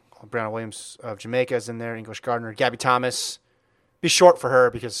Briscoe. Brianna Williams of Jamaica is in there. English Gardner. Gabby Thomas. Be short for her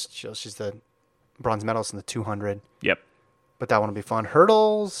because she's the bronze medalist in the 200. Yep. But that one will be fun.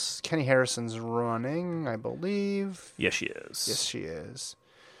 Hurdles. Kenny Harrison's running, I believe. Yes, she is. Yes, she is.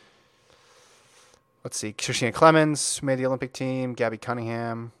 Let's see. Christina Clemens made the Olympic team. Gabby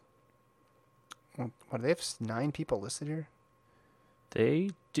Cunningham. What do they have? 9 people listed here? They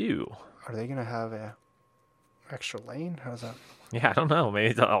do. Are they going to have a extra lane? How's that? Yeah, I don't know.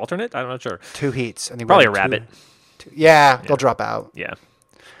 Maybe it's an alternate? I'm not sure. 2 heats. I think probably a rabbit. Yeah, they'll drop out. Yeah.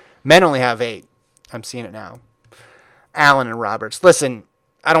 Men only have 8. I'm seeing it now. Allen and Roberts. Listen,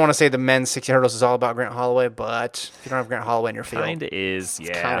 I don't want to say the men's 60 hurdles is all about Grant Holloway, but if you don't have Grant Holloway in your field, Kinda is,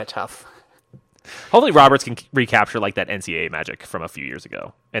 it's kind of tough. Hopefully Roberts can recapture like that NCAA magic from a few years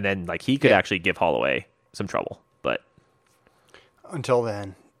ago. And then like he could actually give Holloway some trouble. But until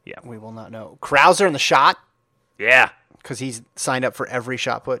then, yeah, we will not know. Krauser in the shot. Yeah. Because he's signed up for every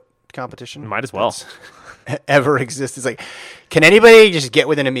shot put competition. Might as well. Ever exists. It's like, can anybody just get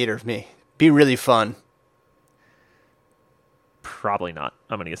within a meter of me? Be really fun. Probably not.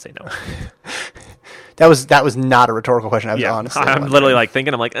 I'm going to say no. That was not a rhetorical question. I was honestly. I'm literally like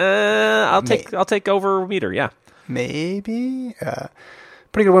thinking. I'm like, I'll take over meter. Yeah, maybe.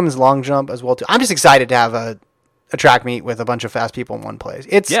 Pretty good women's long jump as well too. I'm just excited to have a track meet with a bunch of fast people in one place.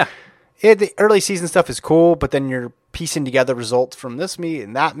 The early season stuff is cool, but then you're piecing together results from this meet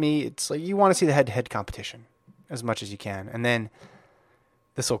and that meet. It's like you want to see the head-to-head competition as much as you can, and then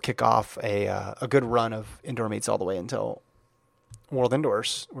this will kick off a good run of indoor meets all the way until World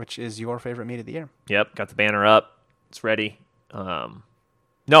Indoors, which is your favorite meet of the year. Yep, got the banner up. It's ready. No,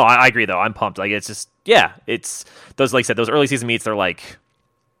 I agree though. I'm pumped. Like it's just it's those, like I said, those early season meets. They're like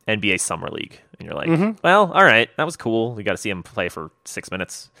NBA Summer League, and you're like, well, all right, that was cool. We got to see him play for 6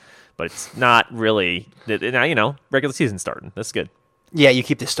 minutes, but it's not really. Now regular season starting. That's good. Yeah, you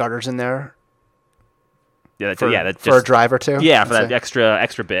keep the starters in there. Yeah, for a drive or two. Yeah, for that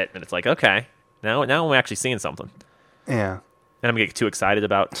extra bit, and it's like, okay, now I'm actually seeing something. Yeah. And I'm going to get too excited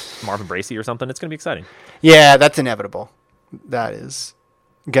about Marvin Bracey or something. It's going to be exciting. Yeah, that's inevitable. That is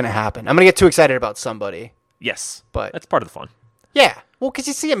going to happen. I'm going to get too excited about somebody. Yes. But that's part of the fun. Yeah. Well, because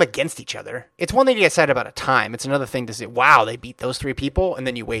you see them against each other. It's one thing to get excited about a time. It's another thing to say, wow, they beat those 3 people. And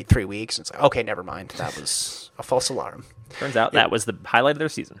then you wait 3 weeks. And it's like, okay, never mind. That was a false alarm. Turns out that was the highlight of their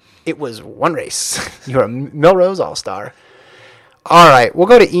season. It was one race. You're a Milrose All-Star. All right, we'll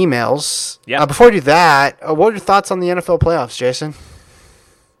go to emails. Yeah. Before we do that, what are your thoughts on the NFL playoffs, Jason?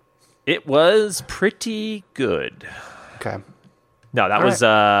 It was pretty good. Okay. No, that was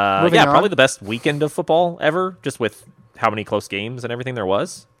probably the best weekend of football ever, just with how many close games and everything there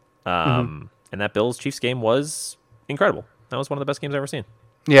was. And that Bills-Chiefs game was incredible. That was one of the best games I've ever seen.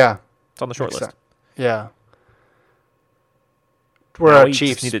 Yeah. It's on the short list. Yeah. We're a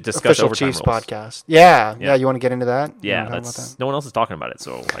Chiefs, need to discuss official overtime Chiefs rules. podcast. Yeah. You want to get into that? Yeah, no one else is talking about it,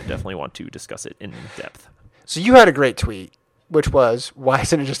 so I definitely want to discuss it in depth. So you had a great tweet, which was, why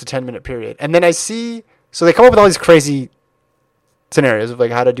isn't it just a 10-minute period? And then I see, so they come up with all these crazy scenarios of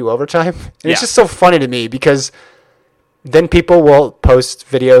like how to do overtime. And it's just so funny to me because then people will post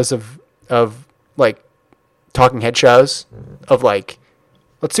videos of like talking head shows of like,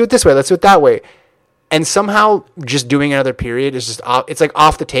 let's do it this way, let's do it that way. And somehow just doing another period is just it's like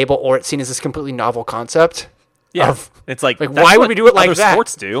off the table, or it's seen as this completely novel concept. Yeah, it's like why would we do it like other that?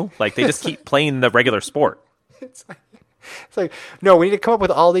 Sports do like they just keep playing the regular sport. It's like no, we need to come up with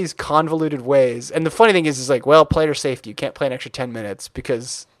all these convoluted ways. And the funny thing is like, well, player safety, you can't play an extra 10 minutes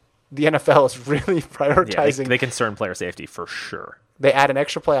because the NFL is really prioritizing. Yeah, they concern player safety for sure. They add an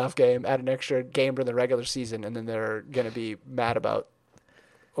extra playoff game, add an extra game during the regular season, and then they're going to be mad about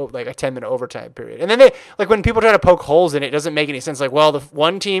like a 10-minute overtime period. And then they, like, when people try to poke holes in it, it doesn't make any sense. Like, well, the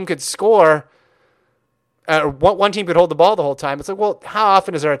one team could score, or one team could hold the ball the whole time. It's like, well, how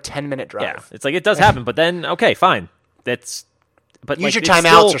often is there a 10-minute drive? Yeah, it's like it does happen, but then okay, fine. But Use your it's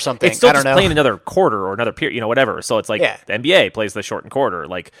timeouts still- or something. It's still I don't just know. playing another quarter or another period, whatever. So it's like Yeah. the NBA plays the shortened quarter.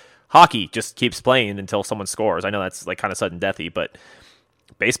 Like hockey just keeps playing until someone scores. I know that's like kind of sudden deathy, but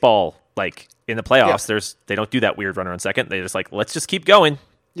baseball, like in the playoffs, they don't do that weird runner on second. They just like, let's just keep going.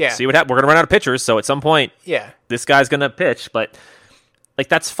 Yeah. See what happens. We're gonna run out of pitchers, so at some point, Yeah. this guy's gonna pitch. But like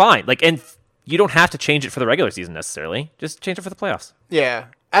that's fine. Like, and you don't have to change it for the regular season necessarily. Just change it for the playoffs. Yeah.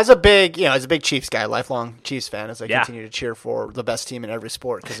 As a big Chiefs guy, lifelong Chiefs fan, as I Yeah. continue to cheer for the best team in every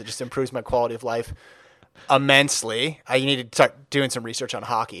sport because it just improves my quality of life immensely. I need to start doing some research on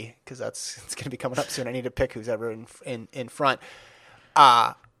hockey because it's going to be coming up soon. I need to pick who's ever in front.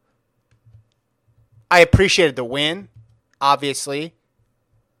 I appreciated the win, obviously,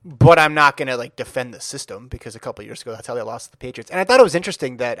 but I'm not going to like defend the system because a couple of years ago that's how they lost to the Patriots. And I thought it was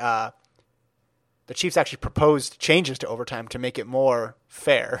interesting that the Chiefs actually proposed changes to overtime to make it more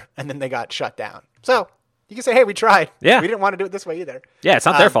fair, and then they got shut down. So you can say, "Hey, we tried. Yeah. We didn't want to do it this way either." Yeah, it's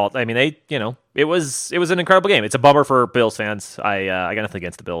not their fault. I mean, it was an incredible game. It's a bummer for Bills fans. I got nothing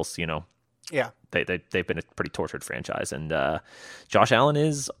against the Bills. Yeah. They've been a pretty tortured franchise, and Josh Allen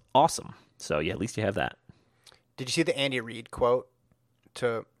is awesome. So yeah, at least you have that. Did you see the Andy Reid quote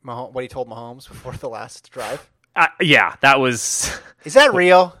to Mahomes, what he told Mahomes before the last drive? Yeah, that was. Is that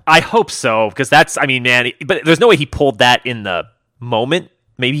real? I hope so, because that's. I mean, man, but there's no way he pulled that in the moment.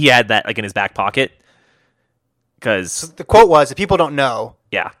 Maybe he had that like in his back pocket. Because The quote was, if people don't know,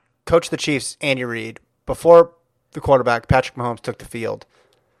 yeah, coach of the Chiefs, Andy Reid, before the quarterback, Patrick Mahomes, took the field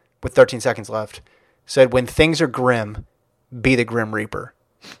with 13 seconds left, said, "When things are grim, be the Grim Reaper."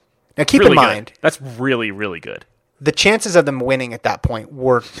 Now, keep really in mind, good. That's really, really good. the chances of them winning at that point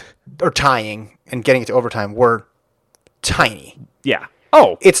or tying and getting it to overtime were tiny. Yeah.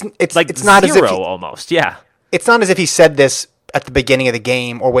 Oh, It's like it's not zero as if he, almost. Yeah. it's not as if he said this at the beginning of the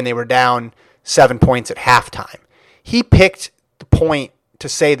game or when they were down 7 points at halftime. He picked the point to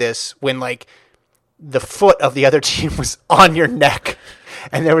say this when like the foot of the other team was on your neck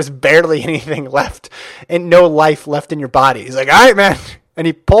and there was barely anything left and no life left in your body. He's like, "All right, man." And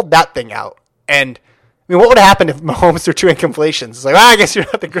he pulled that thing out. And I mean, what would have happened if Mahomes threw 2 incompletions? It's like, I guess you're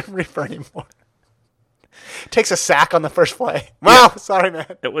not the Grim Reaper anymore. Takes a sack on the first play. Well, sorry,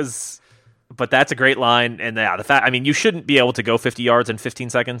 man. It was, but that's a great line. And yeah, the fact, I mean, you shouldn't be able to go 50 yards in 15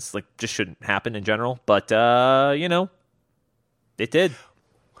 seconds. Like, just shouldn't happen in general. But, it did.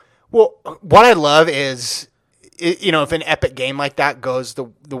 Well, what I love is, if an epic game like that goes the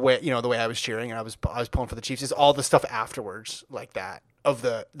way, the way I was cheering and I was pulling for the Chiefs, is all the stuff afterwards like that. Of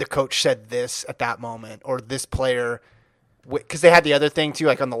the coach said this at that moment, or this player, because they had the other thing too,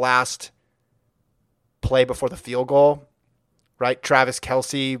 like on the last play before the field goal, right? Travis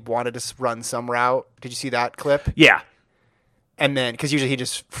Kelce wanted to run some route. Did you see that clip? Yeah. And then, because usually he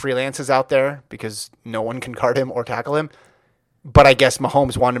just freelances out there because no one can guard him or tackle him. But I guess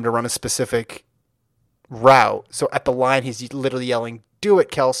Mahomes wanted him to run a specific route. So at the line, he's literally yelling, "Do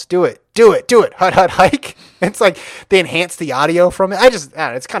it, Kels, do it, do it, do it, hut, hut, hike." It's like they enhance the audio from it.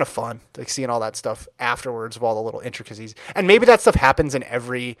 It's kind of fun, like seeing all that stuff afterwards of all the little intricacies. And maybe that stuff happens in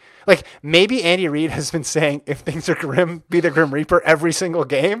every, like maybe Andy Reid has been saying, "If things are grim, be the Grim Reaper" every single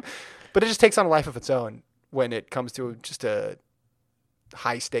game. But it just takes on a life of its own when it comes to just a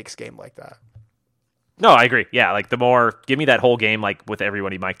high stakes game like that. No, I agree. Yeah, like give me that whole game like with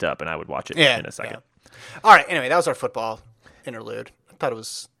everybody mic'd up, and I would watch it in a second. Yeah. All right. Anyway, that was our football interlude. I thought it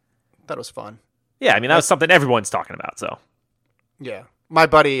was fun. Yeah, I mean that was something everyone's talking about. So Yeah, my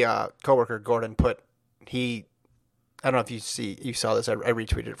buddy, coworker Gordon I don't know if you saw this. I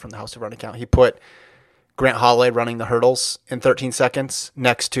retweeted it from the House of Run account. He put Grant Holloway running the hurdles in 13 seconds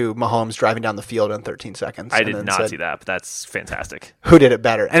next to Mahomes driving down the field in 13 seconds. I did not see that, but that's fantastic. Who did it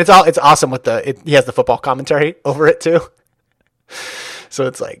better? And it's awesome with he has the football commentary over it too. So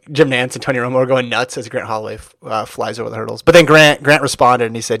it's like Jim Nantz and Tony Romo are going nuts as Grant Holloway flies over the hurdles. But then Grant responded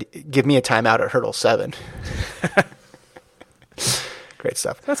and he said, "Give me a timeout at hurdle 7." Great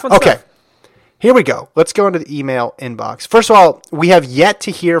stuff. That's fun Okay. stuff. Here we go. Let's go into the email inbox. First of all, we have yet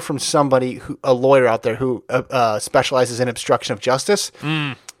to hear from somebody, a lawyer out there who specializes in obstruction of justice.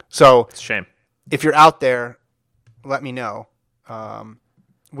 So It's a shame. if you're out there, let me know.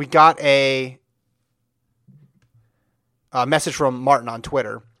 We got a message from Martin on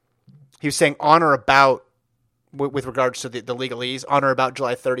Twitter. He was saying on or about, with regards to the legalese, on or about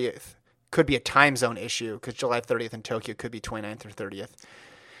July 30th could be a time zone issue because July 30th in Tokyo could be 29th or 30th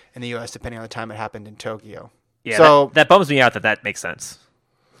in the U.S., depending on the time it happened in Tokyo. Yeah, So that bums me out that makes sense.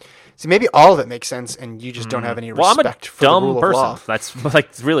 See, maybe all of it makes sense, and you just don't have any Well, I'm a respect for the dumb rule of person. law. That's like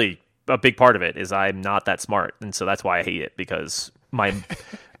really a big part of it is I'm not that smart, and so that's why I hate it because my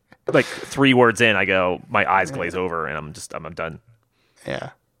like 3 words in, I go my eyes glaze over, and I'm done. Yeah.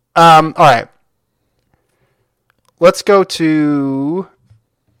 All right. Let's go to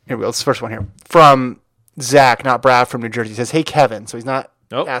here we go. It's the first one here from Zach, not Brad from New Jersey. He says, "Hey Kevin," so he's not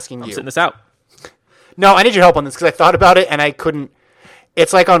asking I'm you. sitting this out. No, I need your help on this because I thought about it and I couldn't.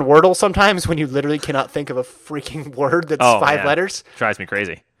 It's like on Wordle sometimes when you literally cannot think of a freaking word that's 5 man. letters, Drives me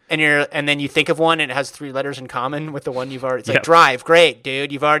crazy. and then you think of one and it has 3 letters in common with the one you've already. It's like Yep. drive, great,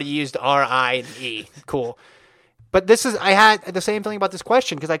 dude. You've already used R, I, and E. Cool. But I had the same feeling about this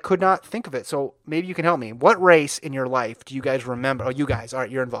question because I could not think of it. So maybe you can help me. What race in your life do you guys remember? Oh, you guys. All right,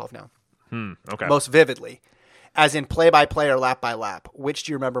 you're involved now. Okay. Most vividly, as in play-by-play or lap-by-lap. Which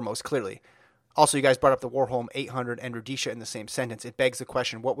do you remember most clearly? Also, you guys brought up the Warholm 800 and Rudisha in the same sentence. It begs the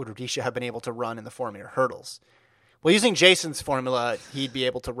question, what would Rudisha have been able to run in the 4-meter hurdles? Well, using Jason's formula, he'd be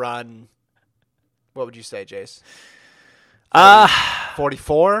able to run, what would you say, Jace?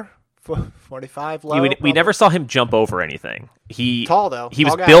 44? 45 low? We never saw him jump over anything. He Tall, though. He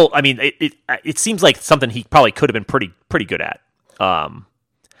was Tall guy. built. I mean, it seems like something he probably could have been pretty good at.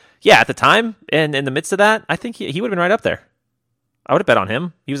 Yeah, at the time and in the midst of that, I think he would have been right up there. I would have bet on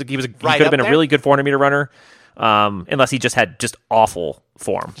him. He could have been a really good 400 meter runner, unless he just had awful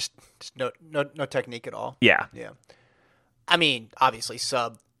form. Just no technique at all. Yeah. Yeah. I mean, obviously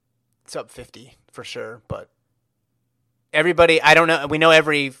sub 50 for sure, but everybody, I don't know. We know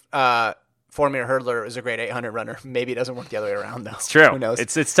every 4-meter hurdler is a great 800 runner. Maybe it doesn't work the other way around though. It's true. Who knows?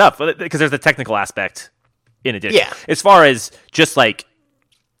 It's tough because there's the technical aspect in addition. Yeah. As far as just like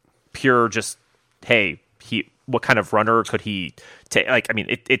pure, what kind of runner could he take? Like, I mean,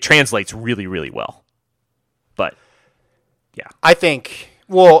 it translates really, really well. But yeah, I think.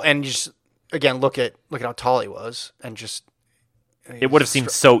 Well, and just again, look at how tall he was, and just it would have seemed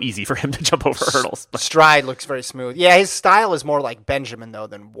so easy for him to jump over hurdles. But stride looks very smooth. Yeah, his style is more like Benjamin though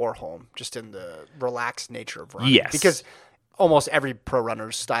than Warholm, just in the relaxed nature of running. Yes. Because almost every pro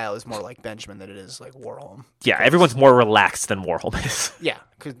runner's style is more like Benjamin than it is like Warholm. yeah, everyone's more relaxed than Warholm is. Yeah,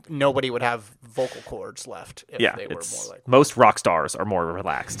 because nobody would have vocal cords left if Yeah, they were more like. most rock stars are more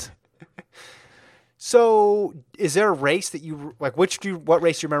relaxed. So, is there a race that you like? What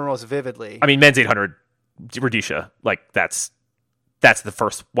race do you remember most vividly? I mean, men's 800, Rudisha, like that's the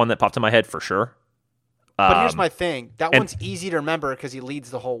first one that popped in my head for sure. But here's my thing: that and- one's easy to remember because he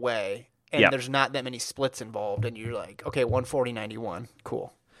leads the whole way, and Yep. there's not that many splits involved, and you're like, okay, 140.91,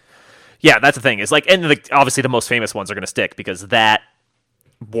 cool. Yeah, that's the thing. Is like, and obviously the most famous ones are going to stick because that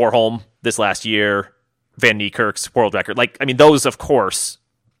Warholm this last year, Van Niekerk's world record. Like, I mean, those of course,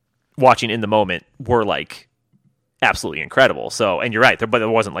 watching in the moment were like absolutely incredible. So, and you're right, but there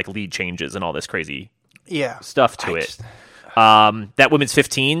wasn't like lead changes and all this crazy Yeah, stuff to it. That women's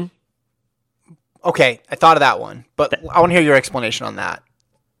 15. Okay, I thought of that one, but I want to hear your explanation on that.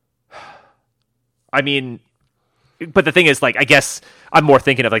 I mean, but the thing is, like, I guess I'm more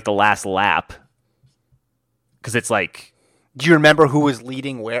thinking of like the last lap because it's like, Do you remember who was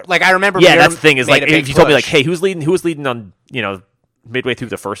leading where? Like, I remember. yeah, Mir that's the thing is made like, a big if you told me like, push. hey, who was leading on, midway through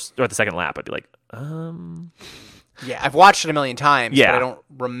the first or the second lap, I'd be like, Yeah, I've watched it a million times, Yeah. but I don't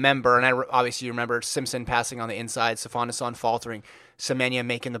remember. And obviously you remember Simpson passing on the inside, Stefanisson faltering, Semenya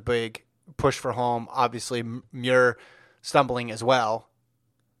making the big push for home, obviously Muir stumbling as well.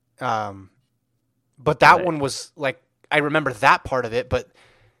 But that Right. one was like, I remember that part of it, but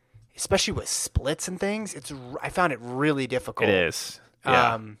especially with splits and things, I found it really difficult. it is.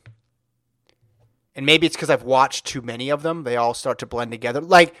 Yeah. And maybe it's because I've watched too many of them. They all start to blend together.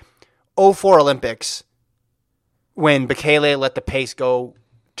 Like 04 Olympics, when Bekele let the pace go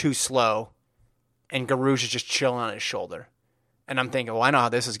too slow and Garouche is just chilling on his shoulder. And I'm thinking, well, I know how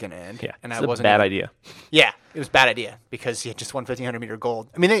this is going to end. Yeah. And It's I a wasn't bad even- idea. Yeah, it was a bad idea because he had just won 1,500 meter gold.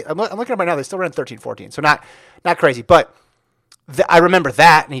 I mean, I'm looking at them right now. They still ran 13-14, so not crazy. But I remember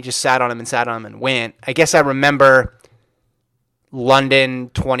that, and he just sat on him and went. I guess I remember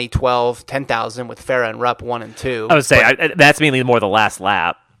London 2012 10,000 with Farah and Rupp 1 and 2. I would say but that's mainly more the last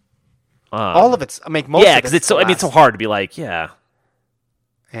lap. all of it's. I mean, most. Yeah, of because it's so. I mean, it's so hard to be like, yeah.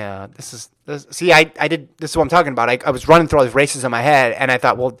 Yeah, this is. See, I did. This is what I'm talking about. I was running through all these races in my head, and I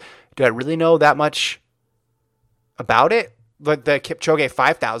thought, well, do I really know that much about it? Like the Kipchoge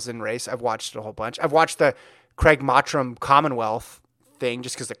 5,000 race, I've watched a whole bunch. I've watched the Craig Mottram Commonwealth thing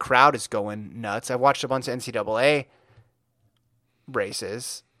just because the crowd is going nuts. I've watched a bunch of NCAA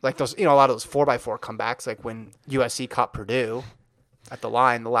races, like those, a lot of those 4x4 comebacks, like when USC caught Purdue at the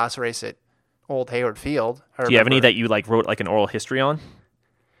line, the last race at Old Hayward Field. Do you have any that you like wrote like an oral history on?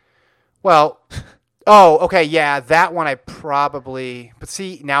 Well, okay, yeah, that one I probably. But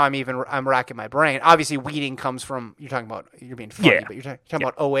see, now I'm racking my brain. Obviously, Wheating comes from. You're being funny, Yeah. but you're talking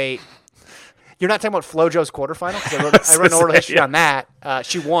about 08. You're not talking about FloJo's quarterfinal because I wrote an oral history on that.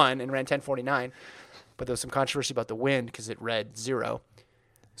 She won and ran 10:49, but there was some controversy about the wind because it read 0.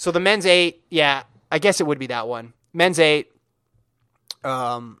 So the men's 8, yeah, I guess it would be that one. Men's 8,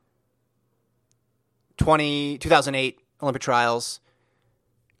 2008 Olympic trials.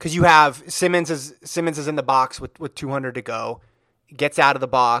 Because you have Simmons is in the box with 200 to go, gets out of the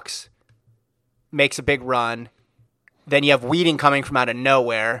box, makes a big run. Then you have Wheating coming from out of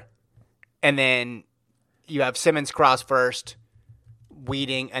nowhere, and then you have Simmons cross first,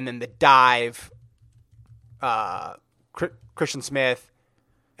 Wheating, and then the dive, Christian Smith,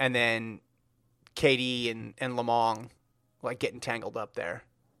 and then Katie and Lamong, like getting tangled up there,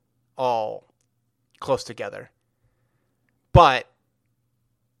 all close together. But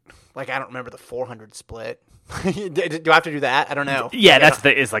like, I don't remember the 400 split. Do I have to do that? I don't know. Yeah, like,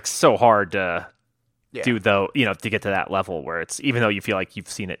 it's like so hard to do, though, to get to that level where it's, even though you feel like you've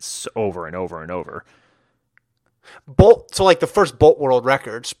seen it over and over and over. Bolt. So like the first Bolt world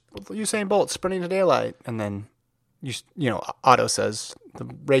records, Usain Bolt sprinting to daylight, and then Otto says the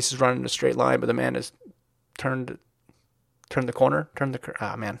race is running in a straight line, but the man has turned the corner,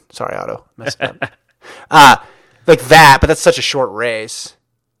 man, sorry, Otto, messed up. Like that, but that's such a short race.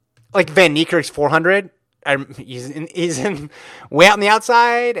 Like Van Niekerk's 400, he's in way out on the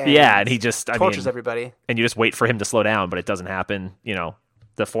outside. And and he just tortures everybody. And you just wait for him to slow down, but it doesn't happen.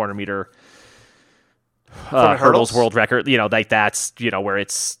 The 400 meter hurdles world record. Like that's where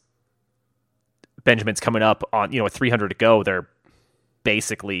it's Benjamin's coming up on with 300 to go. They're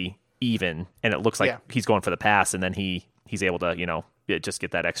basically even, and it looks like he's going for the pass, and then he's able to just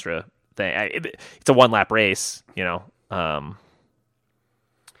get that extra thing. It's a 1 lap race.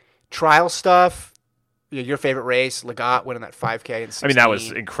 Trial stuff, your favorite race, Legat winning that 5K in 16. That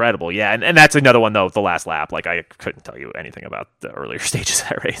was incredible, yeah. And that's another one, though, the last lap. Like, I couldn't tell you anything about the earlier stages of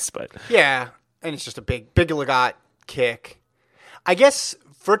that race, but... Yeah, and it's just a big Legat kick. I guess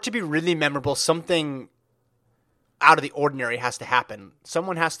for it to be really memorable, something out of the ordinary has to happen.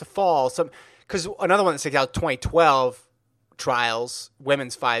 Someone has to fall. Because another one that sticks out, 2012 trials,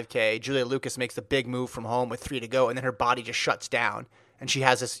 women's 5K, Julia Lucas makes the big move from home with 3 to go, and then her body just shuts down. And she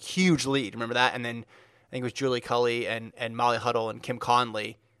has this huge lead. Remember that? And then I think it was Julie Cully and Molly Huddle and Kim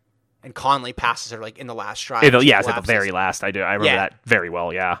Conley. And Conley passes her like in the last stride. It's at the very last. I remember that very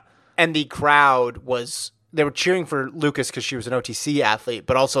well, yeah. And the crowd they were cheering for Lucas because she was an OTC athlete,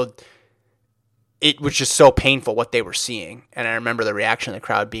 but also it was just so painful what they were seeing. And I remember the reaction of the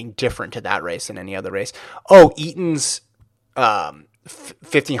crowd being different to that race than any other race. Oh, Eaton's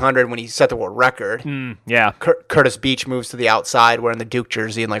 1500 when he set the world record. Yeah. Curtis Beach moves to the outside wearing the Duke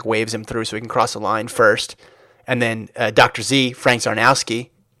jersey and like waves him through so he can cross the line first. And then Dr. Z, Frank Zarnowski,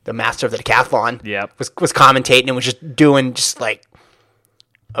 the master of the decathlon, was commentating and was just doing like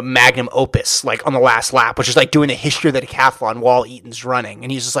a magnum opus like on the last lap, which is like doing the history of the decathlon while Eaton's running.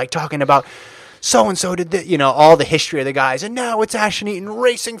 And he's just like talking about so-and-so did all the history of the guys. And now it's Ashton Eaton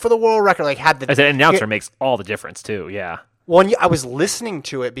racing for the world record. Like had the as an announcer makes all the difference too. Yeah. Well, I was listening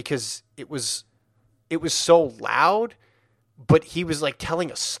to it because it was so loud, but he was like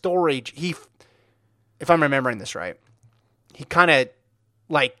telling a story. If I'm remembering this right, he kind of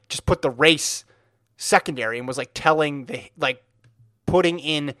like just put the race secondary and was like telling putting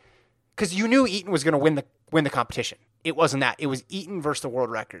in, because you knew Eaton was going to win the competition. It wasn't that. It was Eaton versus the world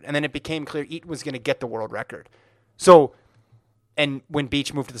record, and then it became clear Eaton was going to get the world record. So, and when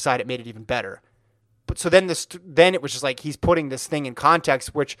Beach moved to the side, it made it even better. But so then it was just like he's putting this thing in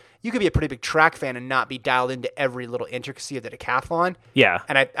context, which you could be a pretty big track fan and not be dialed into every little intricacy of the decathlon. Yeah.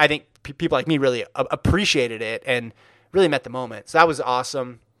 And I think people like me really appreciated it and really met the moment. So that was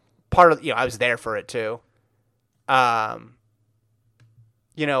awesome. Part of, I was there for it too.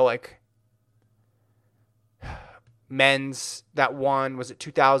 Like men's, that one, was it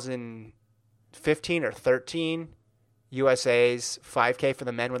 2015 or 13? USA's 5K for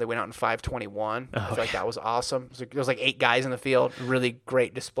the men when they went out in 5:21. I feel like that was awesome. There was like 8 guys in the field. Really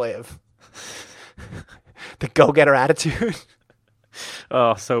great display of the go-getter attitude.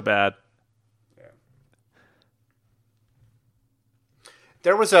 Oh, so bad. Yeah.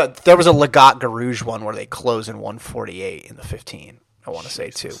 There was a Legat Garouge one where they close in 1:48 in the 15. I want to say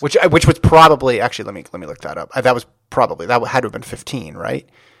too, which was probably, actually let me look that up. That had to have been 15, right?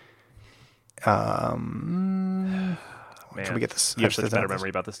 Man, can we get this? You have such a better memory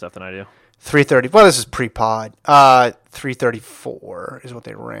about this stuff than I do. 3:30. Well, this is pre-pod. 3:34 is what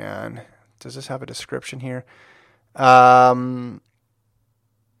they ran. Does this have a description here?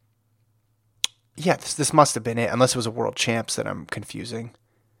 yeah, this must have been it, unless it was a world champs that I'm confusing.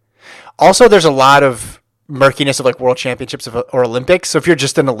 Also, there's a lot of murkiness of like world championships or Olympics. So if you're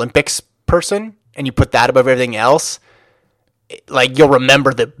just an Olympics person and you put that above everything else, like you'll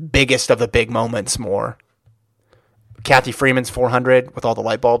remember the biggest of the big moments more. Kathy Freeman's 400 with all the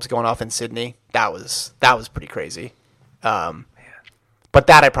light bulbs going off in Sydney. That was pretty crazy. But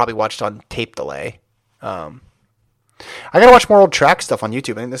that I probably watched on tape delay. I gotta watch more old track stuff on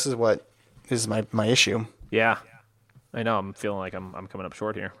YouTube. I think this is my issue. Yeah, I know. I'm feeling like I'm coming up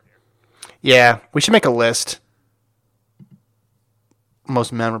short here. Yeah, we should make a list.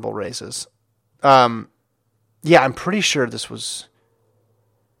 Most memorable races. Yeah, I'm pretty sure this was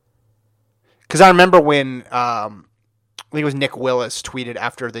because I remember when I think it was Nick Willis tweeted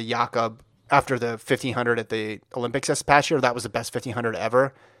after the 1500 at the Olympics this past year, that was the best 1500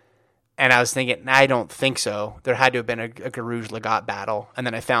 ever. And I was thinking, I don't think so. There had to have been a Garouge Legat battle. And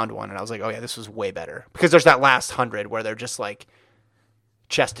then I found one and I was like, oh yeah, this was way better. Because there's that last 100 where they're just like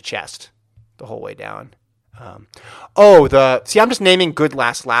chest to chest the whole way down. I'm just naming good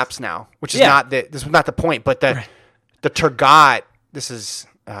last laps now, which is this was not the point, but the Turgot, this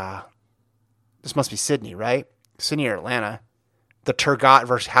must be Sydney, right? Sydney or Atlanta. The Turgot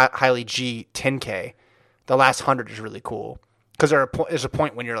versus Hailey G 10K, the last 100 is really cool. Because there's a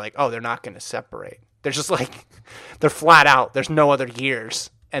point when you're like, oh, they're not going to separate. They're just like, they're flat out. There's no other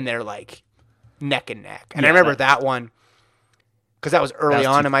gears. And they're like neck and neck. And I remember that one, because that was early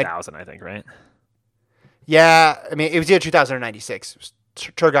on in my... 2000, I think, right? Yeah, I mean, it was either 2096. It was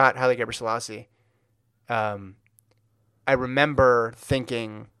Turgot, Haile Gebrselassie. I remember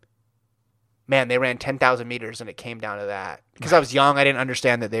thinking, man, they ran 10,000 meters and it came down to that. Because I was young, I didn't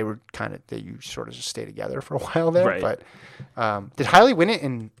understand that they were that you sort of just stay together for a while there. Right. But did Haile win it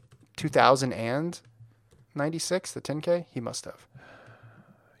in 2096, the 10K? He must have.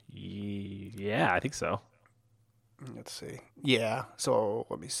 Yeah, I think so. Let's see. Yeah, so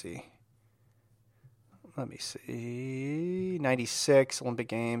let me see. 96, Olympic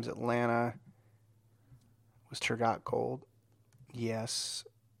Games, Atlanta. Was Turgot gold? Yes.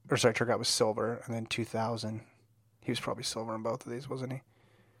 Or sorry, Turgot was silver. And then 2000. He was probably silver in both of these, wasn't he?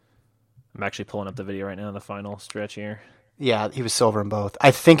 I'm actually pulling up the video right now in the final stretch here. Yeah, he was silver in both. I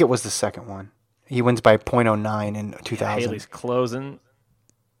think it was the second one. He wins by 0.09 in 2000. Haley's closing.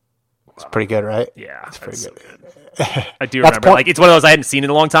 It's pretty good, right? Yeah, it's pretty good. I do remember. Like, it's one of those I hadn't seen in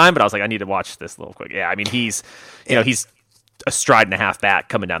a long time, but I was like, I need to watch this a little quick. Yeah, I mean, he's a stride and a half back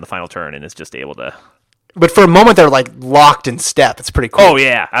coming down the final turn and is just able to. But for a moment, they're like locked in step. It's pretty cool. Oh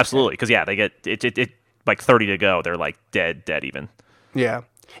yeah, absolutely. Because they get it like 30 to go. They're like dead even. Yeah,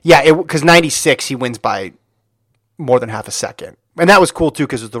 yeah. Because 96, he wins by more than half a second. And that was cool, too,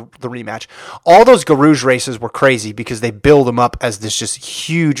 because it was the rematch. All those Garouge races were crazy because they build him up as this just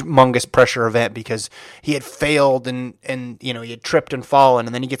huge, humongous pressure event because he had failed and he had tripped and fallen,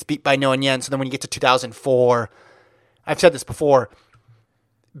 and then he gets beat by Nguyen Yen. So then when you get to 2004, I've said this before,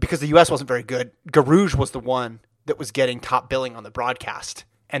 because the U.S. wasn't very good, Garouge was the one that was getting top billing on the broadcast.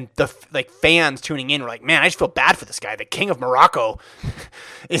 And the fans tuning in were like, man, I just feel bad for this guy. The king of Morocco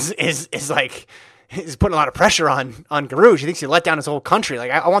is putting a lot of pressure on Garouge. He thinks he let down his whole country.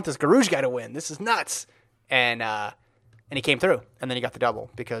 Like, I want this Garouge guy to win. This is nuts. And he came through. And then he got the double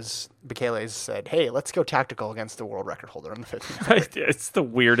because Bekele said, hey, let's go tactical against the world record holder on the 1500. It's the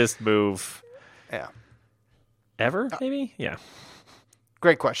weirdest move ever, maybe? Yeah.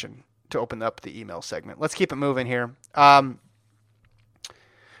 Great question to open up the email segment. Let's keep it moving here.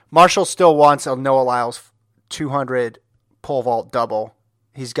 Marshall still wants a Noah Lyles 200 pole vault double.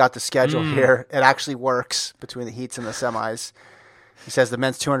 He's got the schedule here. It actually works between the heats and the semis. He says the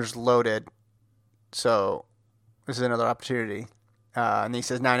men's 200 is loaded, so this is another opportunity. And he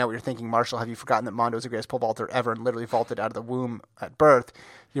says, now I know what you're thinking, Marshall. Have you forgotten that Mondo is the greatest pole vaulter ever and literally vaulted out of the womb at birth?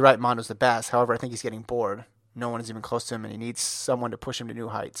 You're right, Mondo's the best. However, I think he's getting bored. No one is even close to him, and he needs someone to push him to new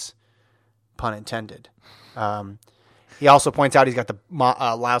heights. Pun intended. He also points out he's got the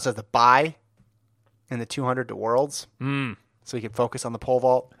Lyles has the bye in the 200 to Worlds. So he can focus on the pole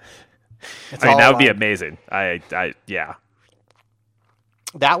vault. That would be amazing. Yeah.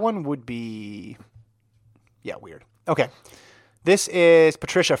 That one would be, weird. Okay. This is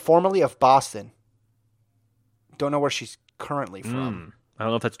Patricia, formerly of Boston. Don't know where she's currently from. I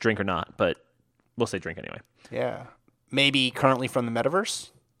don't know if that's drink or not, but we'll say drink anyway. Yeah. Maybe currently from the metaverse?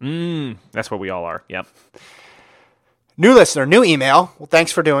 That's where we all are. Yep. New listener, new email. Well,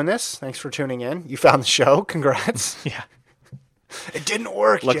 thanks for doing this. Thanks for tuning in. You found the show. Congrats. Yeah. It didn't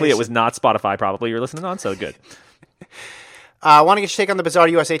work. Luckily, Jason. it was not Spotify, probably, you're listening on, so good. I want to get your take on the bizarre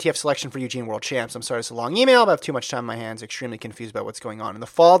US ATF selection for Eugene World Champs. I'm sorry it's a long email, but I have too much time on my hands. Extremely confused about what's going on. In the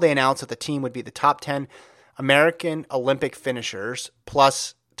fall, they announced that the team would be the top 10 American Olympic finishers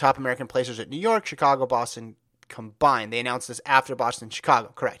plus top American placers at New York, Chicago, Boston combined. They announced this after Boston and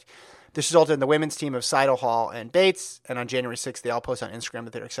Chicago. Correct. This resulted in the women's team of Seidel, Hall, and Bates, and on January 6th, they all posted on Instagram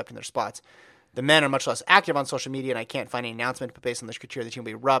that they're accepting their spots. The men are much less active on social media, and I can't find any announcement, but based on this criteria, the team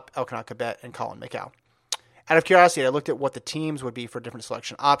will be Rupp, Elkanah Kibet, and Colin McHale. Out of curiosity, I looked at what the teams would be for different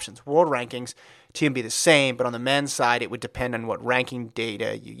selection options. World rankings, team would be the same, but on the men's side, it would depend on what ranking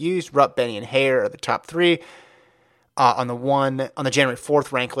data you used. Rupp, Benny, and Hare are the top three on the January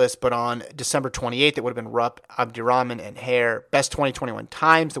 4th rank list, but on December 28th, it would have been Rupp, Abdirahman, and Hare. Best 2021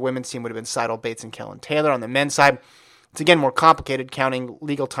 times, the women's team would have been Seidel, Bates, and Kellen Taylor. On the men's side, it's again more complicated, counting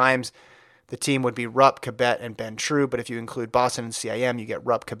legal times. The team would be Rupp, Kibet, and Ben True, but if you include Boston and CIM, you get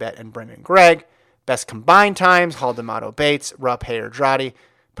Rupp, Kibet, and Brendan Gregg. Best combined times, Hall, D'Amato, Bates, Rupp, Hare, Drati.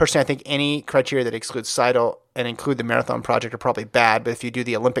 Personally, I think any criteria that excludes Seidel and include the Marathon Project are probably bad, but if you do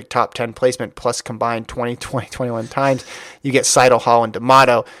the Olympic top 10 placement plus combined 21 times, you get Seidel, Hall, and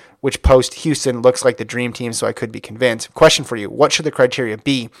D'Amato, which post Houston looks like the dream team, so I could be convinced. Question for you, what should the criteria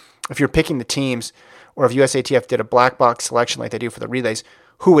be if you're picking the teams, or if USATF did a black box selection like they do for the relays?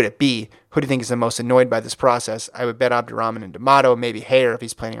 Who would it be? Who do you think is the most annoyed by this process? I would bet Abdirahman and D'Amato, maybe Hare if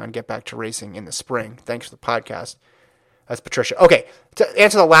he's planning on get back to racing in the spring. Thanks for the podcast. That's Patricia. Okay, to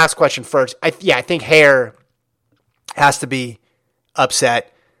answer the last question first, I think Hare has to be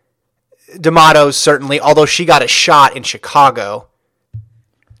upset. D'Amato certainly, although she got a shot in Chicago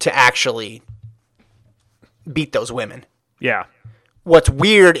to actually beat those women. Yeah. What's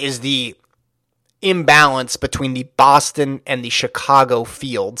weird is the imbalance between the Boston and the Chicago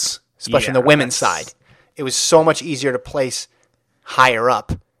fields, especially on the women's side. It was so much easier to place higher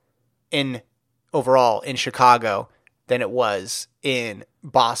up overall in Chicago than it was in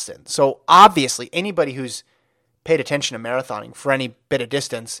Boston. So obviously anybody who's paid attention to marathoning for any bit of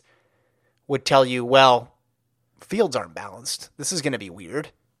distance would tell you, well, fields aren't balanced. This is going to be weird.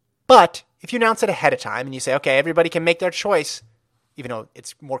 But if you announce it ahead of time and you say, okay, everybody can make their choice, even though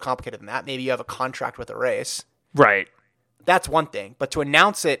it's more complicated than that. Maybe you have a contract with a race. Right. That's one thing. But to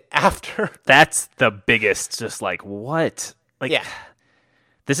announce it after... That's the biggest, just like, what? Like, yeah.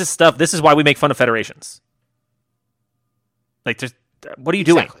 This is why we make fun of federations. Like, what are you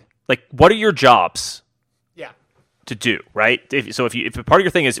doing? Exactly. Like, what are your jobs Yeah. to do, right? If part of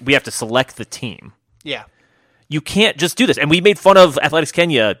your thing is we have to select the team, Yeah. you can't just do this. And we made fun of Athletics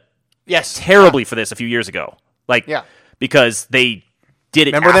Kenya terribly for this a few years ago. Like, because they did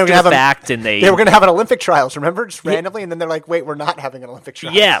it after the fact, and they were going to have an Olympic trials, remember? Just randomly, and then they're like, wait, we're not having an Olympic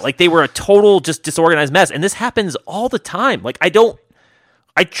trials. Yeah, like they were a total just disorganized mess. And this happens all the time. Like,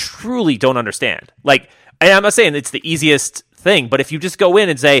 I truly don't understand. Like, and I'm not saying it's the easiest thing, but if you just go in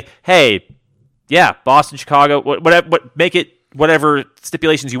and say, hey, yeah, Boston, Chicago, whatever, make it whatever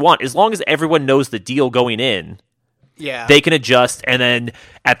stipulations you want, as long as everyone knows the deal going in, they can adjust, and then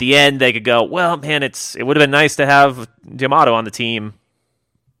at the end they could go, well, man, it would have been nice to have D'Amato on the team,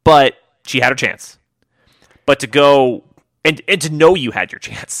 but she had her chance. But to go and to know you had your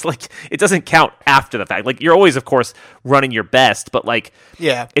chance, like, it doesn't count after the fact. Like, you're always, of course, running your best, but like,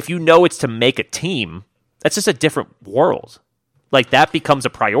 if you know it's to make a team, that's just a different world. Like, that becomes a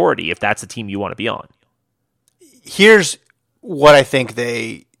priority if that's the team you want to be on. Here's what I think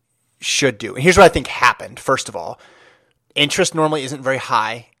they should do. Here's what I think happened, first of all. Interest normally isn't very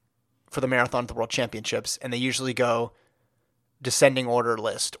high for the marathon at the World Championships, and they usually go descending order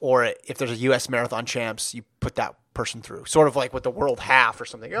list. Or if there's a U.S. Marathon Champs, you put that person through. Sort of like with the World Half or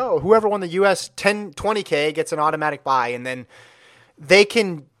something. Oh, whoever won the U.S. 20K gets an automatic bye, and then they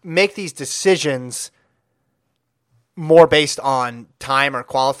can make these decisions more based on time or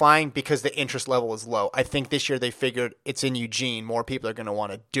qualifying because the interest level is low. I think this year they figured it's in Eugene. More people are going to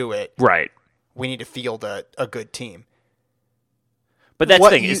want to do it. Right. We need to field a good team. But that's the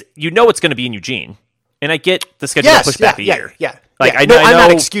thing is, it's going to be in Eugene. And I get the schedule pushed back a year. Yeah. Like, I know, I'm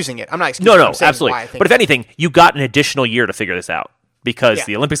not excusing it. I'm not excusing it. No, absolutely. But if anything, you got an additional year to figure this out because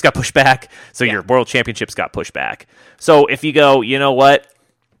the Olympics got pushed back, so your World Championships got pushed back. So if you go, you know what,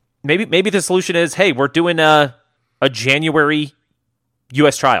 maybe the solution is, hey, we're doing a January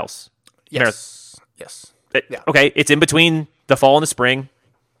U.S. trials. Yes. Okay, it's in between the fall and the spring.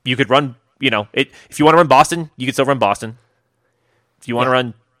 You could run, if you want to run Boston, you could still run Boston. If you want to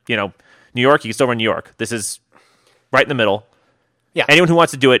run, New York, you can still run New York. This is right in the middle. Yeah. Anyone who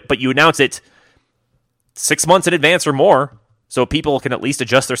wants to do it, but you announce it 6 months in advance or more, so people can at least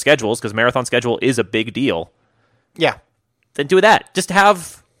adjust their schedules, because marathon schedule is a big deal. Yeah. Then do that. Just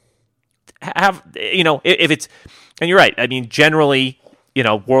have have, if it's, and you're right. I mean, generally,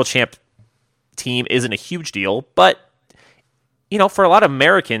 world champ team isn't a huge deal, but for a lot of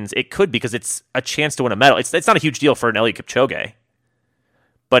Americans, it could because it's a chance to win a medal. It's not a huge deal for an Eliud Kipchoge,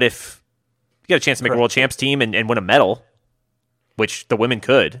 but if you get a chance to make a world champs team and win a medal, which the women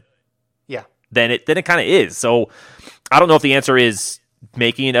could, Yeah. then it kind of is. So I don't know if the answer is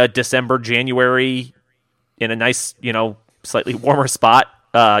making a December, January in a nice, slightly warmer spot,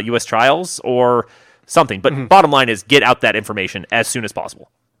 U.S. trials or something. But bottom line is get out that information as soon as possible.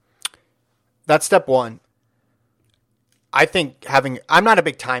 That's step one. I think I'm not a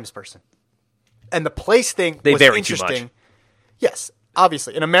big times person. And the place thing They was vary too interesting. much. Yes,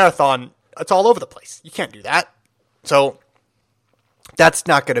 obviously. In a marathon, it's all over the place. You can't do that. So that's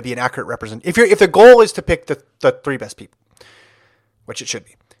not going to be an accurate representation. If the goal is to pick the 3 best people, which it should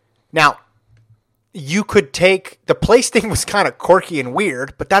be. Now, you could take the place thing was kind of quirky and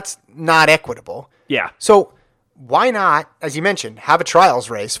weird, but that's not equitable. Yeah. So why not, as you mentioned, have a trials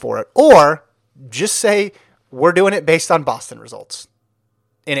race for it, or just say we're doing it based on Boston results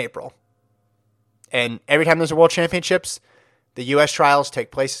in April. And every time there's a World Championships, the U.S. trials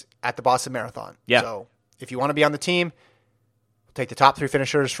take place at the Boston Marathon. Yeah. So if you want to be on the team, take the top 3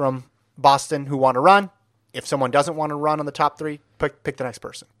 finishers from Boston who want to run. If someone doesn't want to run on the top 3, pick the next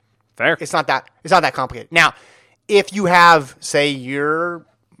person. Fair. It's not that complicated. Now, if you have, say, you're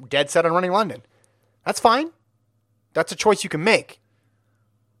dead set on running London, that's fine. That's a choice you can make.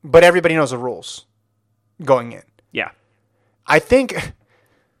 But everybody knows the rules going in. Yeah. I think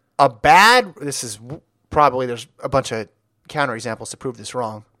this is probably, there's a bunch of counterexamples to prove this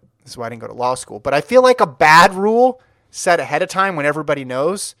wrong. This is why I didn't go to law school. But I feel like a bad rule set ahead of time when everybody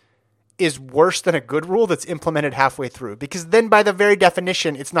knows is worse than a good rule that's implemented halfway through. Because then by the very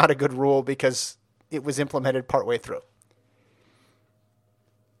definition, it's not a good rule because it was implemented partway through.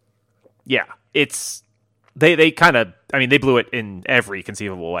 Yeah. It's they kind of, they blew it in every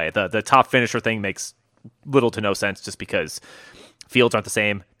conceivable way. The top finisher thing makes little to no sense just because fields aren't the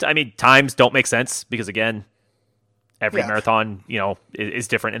same. Times don't make sense because, again, every marathon, is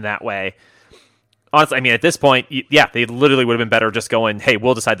different in that way. Honestly, at this point, they literally would have been better just going, hey,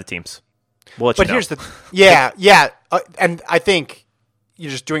 we'll decide the teams. We'll let you know. Here's the and I think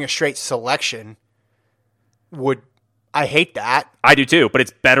you're just doing a straight selection I hate that. I do too, but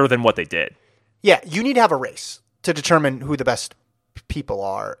it's better than what they did. Yeah, you need to have a race to determine who the best people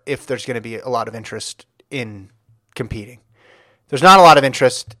are if there's going to be a lot of interest in competing. There's not a lot of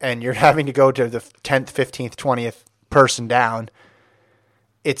interest, and you're having to go to the 10th, 15th, 20th person down.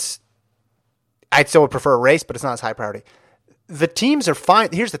 I still would prefer a race, but it's not as high priority. The teams are fine.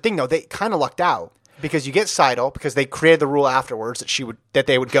 Here's the thing, though. They kind of lucked out because you get Seidel because they created the rule afterwards that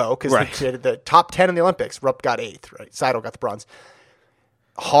they would go because they created the top 10 in the Olympics. Rupp got 8th, right? Seidel got the bronze.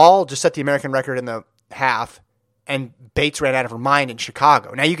 Hall just set the American record in the half, and Bates ran out of her mind in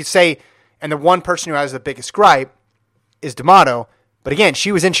Chicago. Now you could say, and the one person who has the biggest gripe is D'Amato, but again,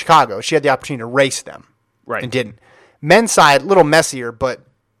 she was in Chicago. She had the opportunity to race them, Right. and didn't. Men's side, a little messier, but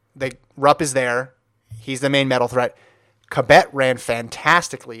Rupp is there. He's the main medal threat. Cabet ran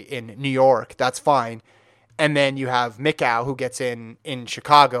fantastically in New York. That's fine. And then you have Mikow who gets in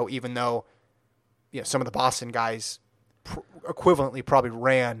Chicago, even though some of the Boston guys equivalently probably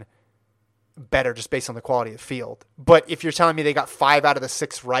ran better just based on the quality of the field. But if you're telling me they got 5 out of the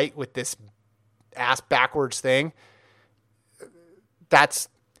 6 right with this ass backwards thing, that's,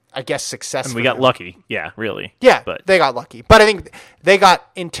 I guess, success. And we got lucky. Yeah, really. Yeah, but they got lucky. But I think they got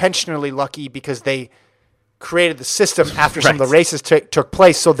intentionally lucky because they created the system after some of the races took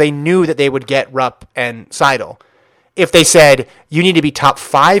place, so they knew that they would get Rupp and Seidel. If they said, you need to be top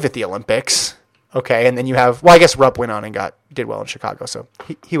 5 at the Olympics, okay, and then you have, I guess Rupp went on and did well in Chicago, so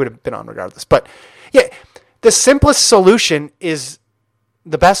he would have been on regardless. But, yeah, the simplest solution is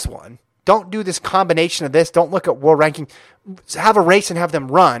the best one. Don't do this combination of this. Don't look at world ranking. Have a race and have them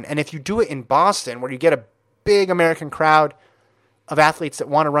run. And if you do it in Boston, where you get a big American crowd of athletes that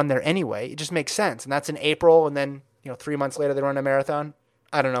want to run there anyway, it just makes sense. And that's in April, and then 3 months later they run a marathon.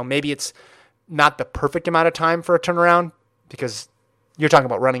 I don't know. Maybe it's not the perfect amount of time for a turnaround because you're talking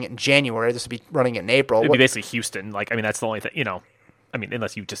about running it in January. This would be running it in April. it'd be basically Houston. That's the only thing.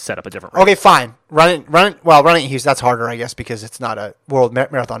 Unless you just set up a different race. Okay, fine. Running in Houston, that's harder, I guess, because it's not a world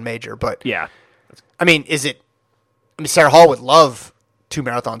marathon major. But Yeah. Sarah Hall would love 2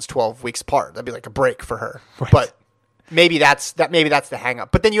 marathons 12 weeks apart. That'd be like a break for her. Right. But maybe that's the hang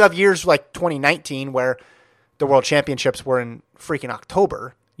up. But then you have years like 2019 where the World Championships were in freaking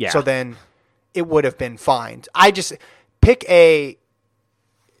October. Yeah. So then it would have been fine. I just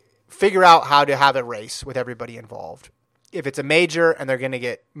figure out how to have a race with everybody involved. if it's a major and they're going to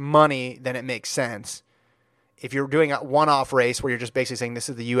get money, then it makes sense. If you're doing a one-off race where you're just basically saying this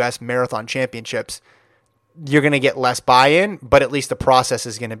is the U.S. Marathon Championships, you're going to get less buy-in, but at least the process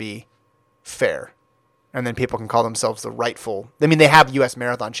is going to be fair. And then people can call themselves the rightful. I mean, they have U.S.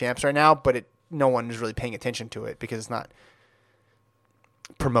 Marathon champs right now, but no one is really paying attention to it because it's not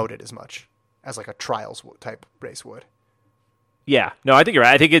promoted as much as like a trials type race would. Yeah, no, I think you're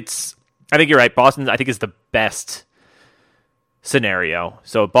right. I think you're right. Boston, I think, is the best scenario.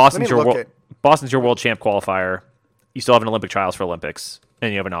 So Boston's your world champ qualifier. You still have an Olympic trials for Olympics,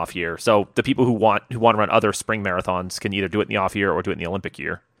 and you have an off year. So the people who want to run other spring marathons can either do it in the off year or do it in the Olympic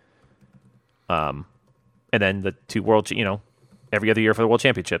year. And then the two every other year for the world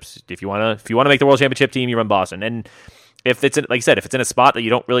championships. If you want to make the world championship team, you run Boston. And if it's like I said, if it's in a spot that you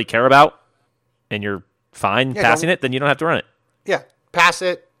don't really care about, and you're fine passing it, then you don't have to run it. Yeah, pass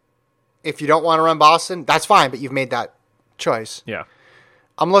it. If you don't want to run Boston, that's fine, but you've made that choice. Yeah.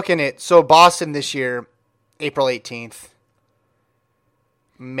 I'm looking at, so Boston this year, April 18th.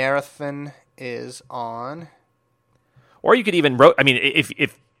 Marathon is on. Or you could even,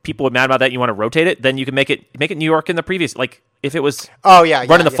 if people are mad about that, you want to rotate it, then you can make it New York in the previous, like if it was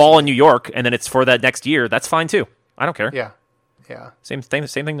running the fall in New York and then it's for that next year, that's fine too. I don't care. Yeah. Same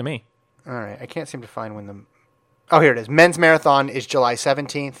thing to me. All right. I can't seem to find when the, here it is. Men's marathon is July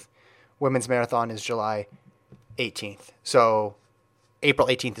 17th. Women's marathon is July 18th. So April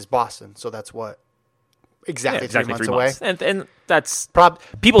 18th is Boston. So that's what? Exactly 3 months away. And that's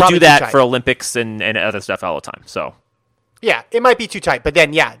people do that for Olympics and other stuff all the time. So yeah, it might be too tight, but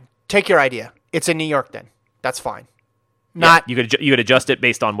then take your idea. It's in New York then. That's fine. You could adjust it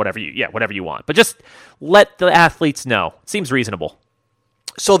based on whatever you want. But just let the athletes know. It seems reasonable.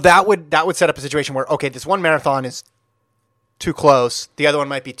 So that would set up a situation where this one marathon is too close, the other one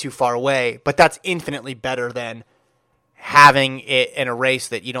might be too far away, but that's infinitely better than having it in a race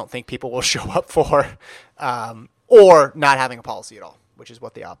that you don't think people will show up for, or not having a policy at all, which is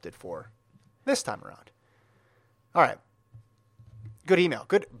what they opted for this time around. All right. Good email.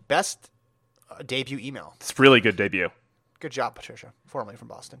 Good best debut email. It's really good debut. Good job, Patricia, formerly from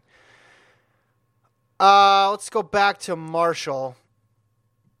Boston. Let's go back to Marshall.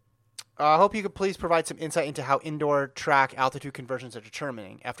 I hope you could please provide some insight into how indoor track altitude conversions are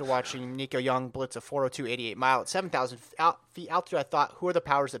determining. After watching Nico Young blitz a 4:02.88 mile at 7,000 feet altitude, I thought, who are the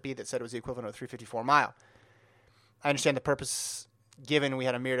powers that be that said it was the equivalent of a 3:54 mile? I understand the purpose given. We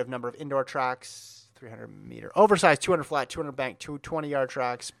had a myriad of number of indoor tracks, 300-meter oversized, 200 flat, 200 bank, 220-yard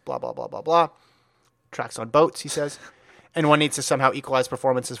tracks, blah, blah, blah, blah, blah. Tracks on boats, he says. And one needs to somehow equalize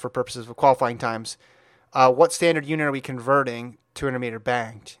performances for purposes of qualifying times. What standard unit are we converting 200-meter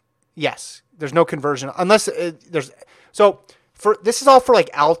banked? Yes, there's no conversion unless there's. So this is all for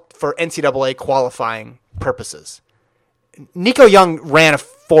for NCAA qualifying purposes. Nico Young ran a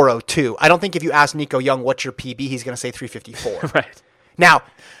 4:02. I don't think if you ask Nico Young what's your PB, he's going to say 3:54. Right. Now,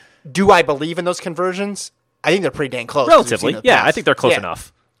 do I believe in those conversions? I think they're pretty dang close. Relatively, yeah. I think they're close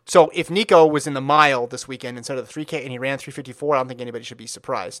enough. So if Nico was in the mile this weekend instead of the 3K and he ran 3:54, I don't think anybody should be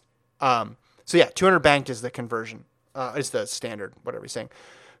surprised. 200 banked is the conversion, is the standard, whatever he's saying.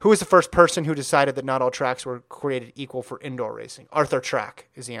 Who was the first person who decided that not all tracks were created equal for indoor racing? Arthur Track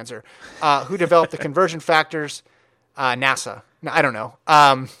is the answer. Who developed the conversion factors? NASA. No, I don't know.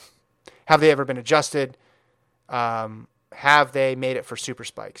 Have they ever been adjusted? Have they made it for super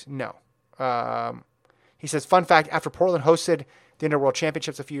spikes? No. He says, fun fact, after Portland hosted the Indoor World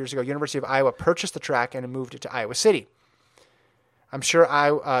Championships a few years ago, University of Iowa purchased the track and moved it to Iowa City. I'm sure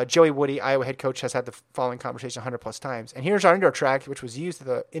Joey Woody, Iowa head coach, has had the following conversation 100-plus times. And here's our indoor track, which was used at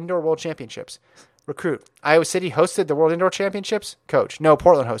the Indoor World Championships. Recruit. Iowa City hosted the World Indoor Championships? Coach. No,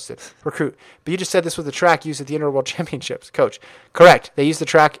 Portland hosted. Recruit. But you just said this was the track used at the Indoor World Championships. Coach. Correct. They used the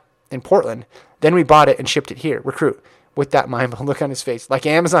track in Portland. Then we bought it and shipped it here. Recruit. With that mind-blown look on his face. Like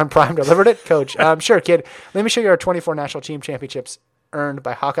Amazon Prime delivered it? Coach. Sure, kid. Let me show you our 24 national team championships earned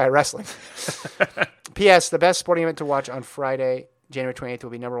by Hawkeye Wrestling. P.S. The best sporting event to watch on Friday, January 28th,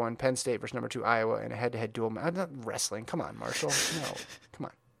 will be number 1 Penn State versus number 2 Iowa in a head-to-head duel. Not wrestling. Come on, Marshall. No. Come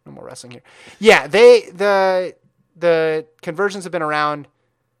on. No more wrestling here. Yeah, the conversions have been around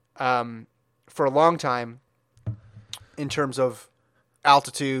for a long time in terms of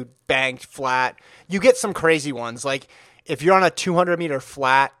altitude, banked, flat. You get some crazy ones. Like if you're on a 200-meter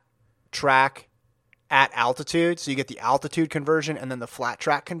flat track at altitude, so you get the altitude conversion and then the flat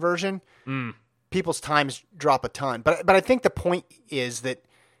track conversion, people's times drop a ton. But I think the point is that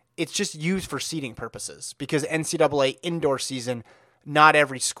it's just used for seeding purposes because NCAA indoor season, not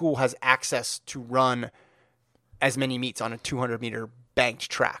every school has access to run as many meets on a 200-meter banked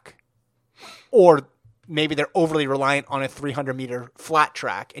track. Or maybe they're overly reliant on a 300-meter flat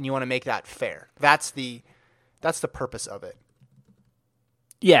track, and you want to make that fair. That's the purpose of it.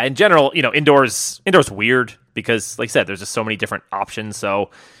 Yeah, in general, indoors weird because, like I said, there's just so many different options. So,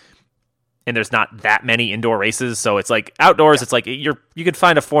 and there's not that many indoor races. So it's like outdoors. Yeah. It's like you could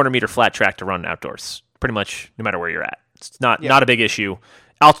find a 400-meter flat track to run outdoors, pretty much no matter where you're at. It's not a big issue.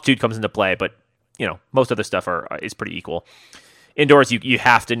 Altitude comes into play, but most other stuff is pretty equal. Indoors, you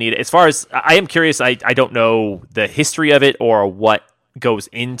have to need it. As far as I am curious, I don't know the history of it or what goes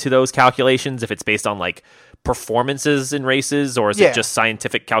into those calculations. If it's based on like performances in races, or is it just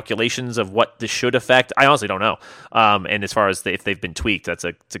scientific calculations of what this should affect? I honestly don't know. And as far as if they've been tweaked, it's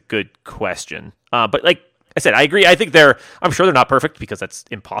a good question. But like I said, I agree. I think I'm sure they're not perfect because that's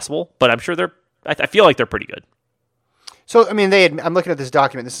impossible, but I'm sure I feel like they're pretty good. So, I mean, I'm looking at this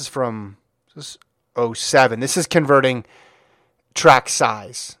document. This is from 2007. This is converting track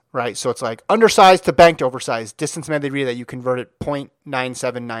size, right? So it's like undersized to banked oversized. Distance medley relay, you convert it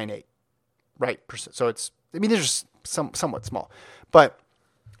 0.9798, right? So it's, I mean, they're just somewhat small. But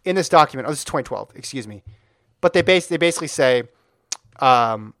in this document, this is 2012, excuse me. But they basically say,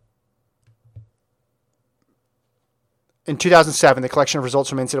 in 2007, the collection of results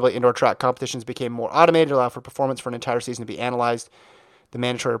from NCAA indoor track competitions became more automated to allow for performance for an entire season to be analyzed. The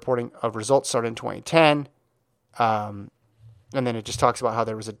mandatory reporting of results started in 2010. And then it just talks about how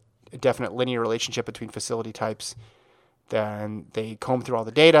there was a definite linear relationship between facility types. Then they combed through all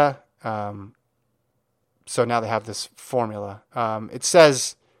the data. So now they have this formula. It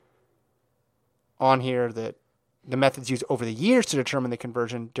says on here that the methods used over the years to determine the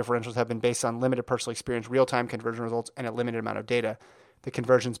conversion differentials have been based on limited personal experience, real-time conversion results, and a limited amount of data. The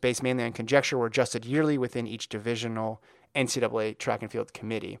conversions based mainly on conjecture were adjusted yearly within each divisional NCAA track and field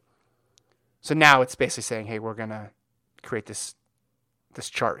committee. So now it's basically saying, hey, we're going to create this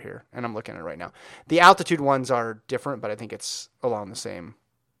chart here, and I'm looking at it right now. The altitude ones are different, but I think it's along the same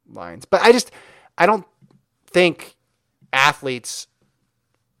lines. But I don't think athletes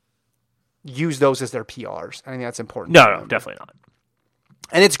use those as their PRs. I think that's important. No, definitely not.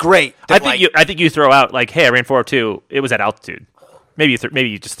 And it's great. I think you throw out like, hey, I ran 402. It was at altitude. Maybe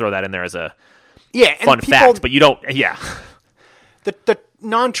you just throw that in there as a fun fact, but you don't. Yeah. The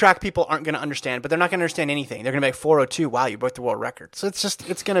non-track people aren't going to understand, but they're not going to understand anything. They're going to be like 402. Wow, you broke the world record. So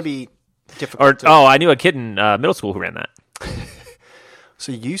it's going to be difficult. I knew a kid in middle school who ran that.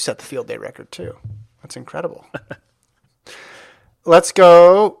 So you set the field day record too. That's incredible. Let's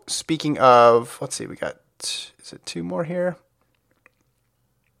go. Speaking of, let's see, we got, is it two more here?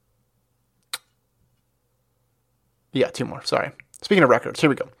 Yeah, two more. Sorry. Speaking of records,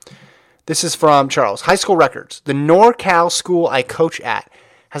 here we go. This is from Charles. High school records. The NorCal school I coach at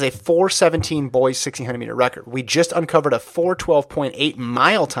has a 4:17 boys 1600 meter record. We just uncovered a 4:12.8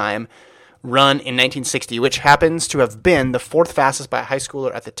 mile time run in 1960, which happens to have been the fourth fastest by a high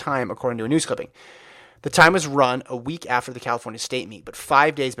schooler at the time, according to a news clipping. The time was run a week after the California State meet, but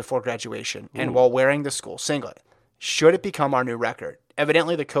 5 days before graduation, and while wearing the school singlet. Should it become our new record?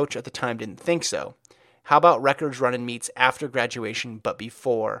 Evidently, the coach at the time didn't think so. How about records run in meets after graduation but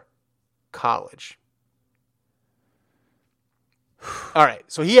before college? All right,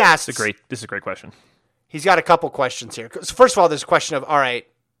 so he asks... This is a great question. He's got a couple questions here. So first of all, there's a question of, all right,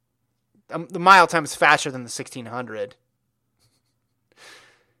 the mile time is faster than the 1600.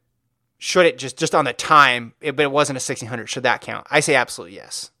 Should it just on the time, but it wasn't a 1600, should that count? I say absolutely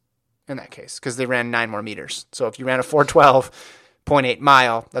yes in that case, because they ran 9 more meters. So if you ran a 4:12.8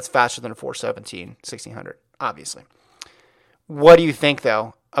 mile, that's faster than a 4:17 1600, obviously. What do you think,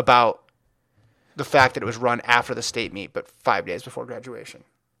 though, about the fact that it was run after the state meet, but 5 days before graduation?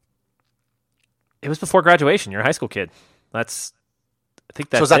 It was before graduation. You're a high school kid. I think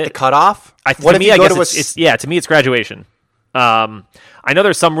that's so is that it. the cutoff? To me, it's graduation. I know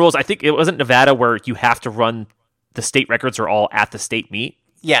there's some rules. I think it wasn't Nevada where you have to run the state records are all at the state meet.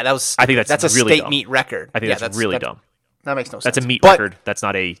 Yeah, that was. I think that's a really state dumb. meet record. I think that's really dumb. That makes no sense. That's a meet record. That's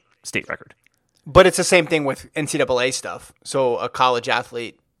not a state record. But it's the same thing with NCAA stuff. So a college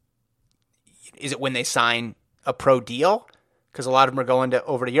athlete, is it when they sign a pro deal? Because a lot of them are going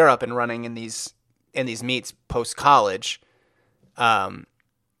over to Europe and running in these meets post college.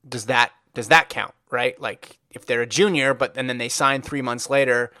 Does that count? Right? Like if they're a junior, and then they sign 3 months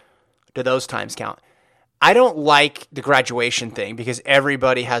later, do those times count? I don't like the graduation thing because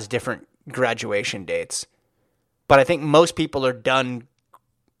everybody has different graduation dates. But I think most people are done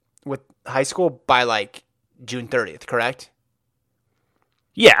with high school by like June 30th, correct?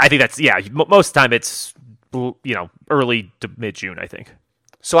 Yeah, I think most of the time it's, early to mid-June, I think.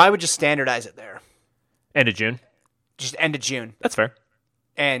 So I would just standardize it there. End of June? Just end of June. That's fair.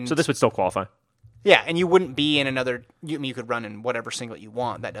 And so this would still qualify. Yeah, and you wouldn't be in another. You could run in whatever singlet you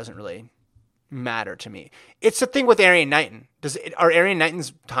want. That doesn't really matter to me. It's the thing with Arian Knighton. Are Arian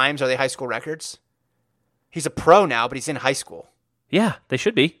Knighton's times, are they high school records? He's a pro now, but he's in high school. Yeah, they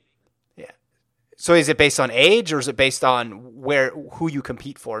should be. Yeah. So is it based on age, or is it based on who you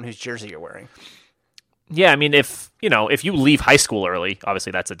compete for and whose jersey you're wearing? Yeah, I mean, if you leave high school early,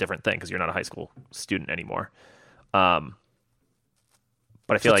 obviously that's a different thing because you're not a high school student anymore. But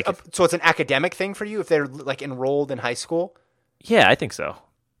I feel so it's an academic thing for you if they're like enrolled in high school. Yeah, I think so.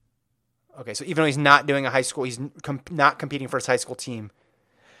 Okay, so even though he's not doing a high school, he's not competing for his high school team.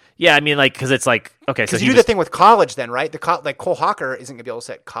 Yeah, I mean, like, because it's like, okay, so you do the thing with college then, right? Like Cole Hawker isn't going to be able to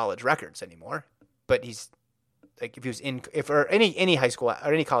set college records anymore, but he's like if he was or any high school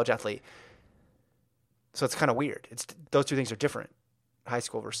or any college athlete. So it's kind of weird. Those two things are different, high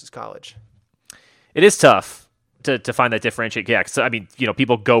school versus college. It is tough to find that differentiate. Yeah, so I mean,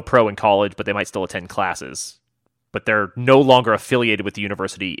 people go pro in college, but they might still attend classes, but they're no longer affiliated with the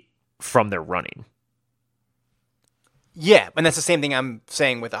university from their running. Yeah, and that's the same thing I'm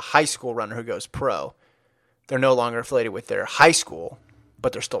saying with a high school runner who goes pro. They're no longer affiliated with their high school,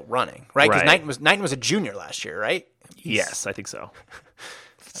 but they're still running, right? Because Knighton was a junior last year, right? Yes, I think so.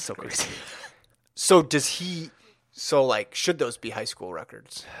 That's so crazy. So should those be high school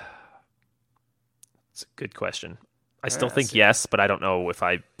records? It's a good question. I still think yes, but I don't know if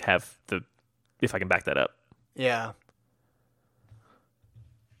I can back that up. Yeah.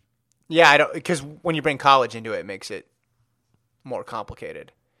 Yeah, I don't, because when you bring college into it, it makes it more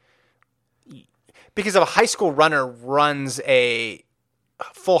complicated. Because if a high school runner runs a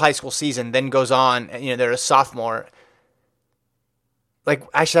full high school season, then goes on, they're a sophomore. Like,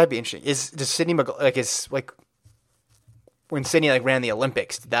 actually, that'd be interesting. Does Sydney when Sydney ran the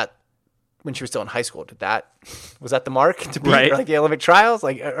Olympics, when she was still in high school, was that the mark to beat the Olympic trials?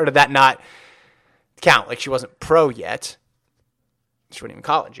 Or did that not count? Like, she wasn't pro yet. She wasn't even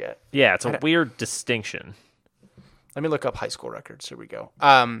college yet. Yeah, it's a weird distinction. Let me look up high school records. Here we go.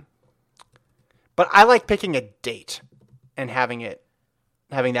 But I like picking a date and having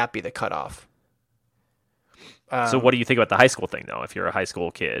that be the cutoff. So what do you think about the high school thing, though? If you're a high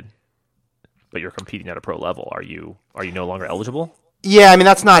school kid, but you're competing at a pro level, are you no longer eligible? Yeah, I mean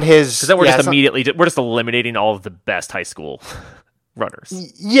that's not his. Because then we're just eliminating all of the best high school runners.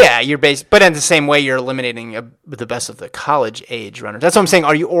 Yeah, but in the same way, you're eliminating the best of the college age runners. That's what I'm saying.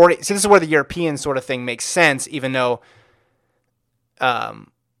 Are you already? See, this is where the European sort of thing makes sense, even though I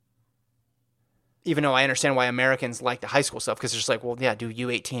understand why Americans like the high school stuff because it's just like, well, yeah, do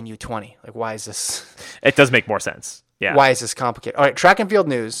U18, U20. Like, why is this? It does make more sense. Yeah. Why is this complicated? All right, track and field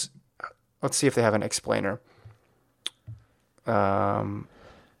news. Let's see if they have an explainer. They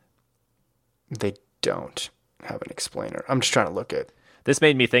don't have an explainer. I'm just trying to look at. This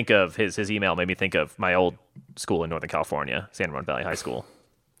made me think of his email. Made me think of my old school in Northern California, San Ramon Valley High School.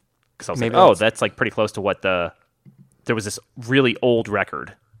 Because I was like, that's like pretty close to what there was this really old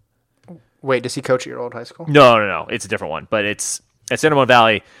record. Wait, does he coach at your old high school? No. It's a different one. But it's at San Ramon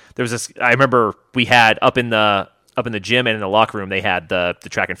Valley. There was this. I remember we had up in the gym and in the locker room. They had the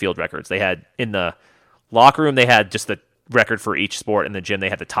track and field records. They had in the locker room. They had just the record for each sport. In the gym, they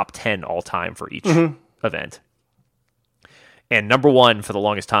had the top 10 all time for each event. And number one for the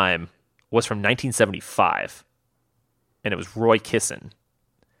longest time was from 1975, and it was Roy Kissin.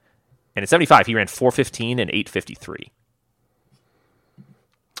 And in 75, he ran 4:15 and 8:53.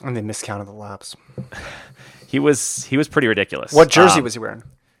 And they miscounted the laps. He was pretty ridiculous. What jersey was he wearing?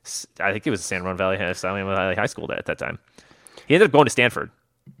 I think it was San Ramon Valley High School at that time. He ended up going to Stanford.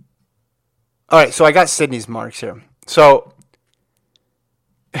 All right, so I got Sydney's marks here. So,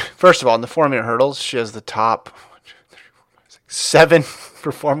 first of all, in the 4-minute hurdles, she has the top 7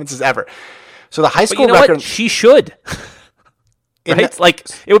 performances ever. So the high school record. What? She should. Right? Like,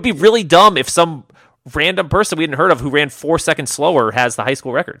 it would be really dumb if some random person we hadn't heard of who ran 4 seconds slower has the high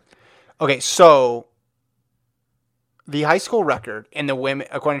school record. Okay, so the high school record in the women,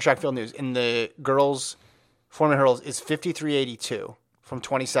 according to Track Field News, in the girls' 4-minute hurdles is 53:82 from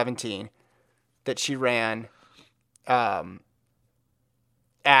 2017 that she ran at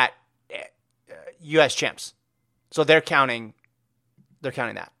U.S. champs. So they're counting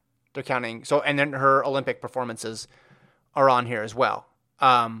that. They're counting. So, and then her Olympic performances are on here as well.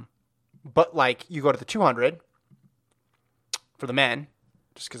 But like you go to the 200 for the men,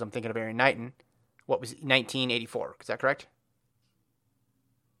 just because I'm thinking of Arian Knighton. What was it? 1984? Is that correct?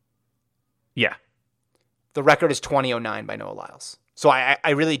 Yeah. The record is 20:09 by Noah Lyles. So I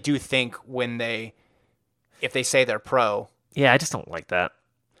really do think if they say they're pro. Yeah, I just don't like that.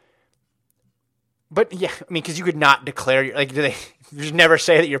 But yeah, I mean, because you could not declare like, do they just never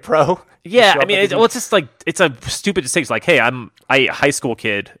say that you're pro? Yeah, Show I up mean, at the- it's just like it's a stupid distinction. Like, hey, I'm a high school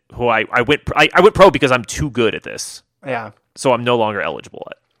kid who I went pro because I'm too good at this, yeah. so I'm no longer eligible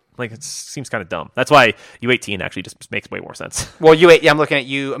at. Like, it seems kind of dumb. That's why U18 actually just makes way more sense. Well, U8. Yeah, I'm looking at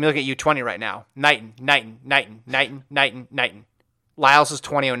U20 right now. Knighton. Lyles'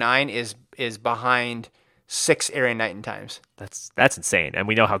 2009 is behind 6 Aaron Knighton times. That's insane, and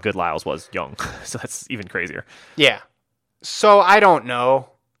we know how good Lyles was young, so that's even crazier. Yeah. So I don't know.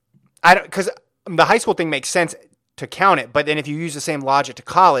 Because the high school thing makes sense to count it, but then if you use the same logic to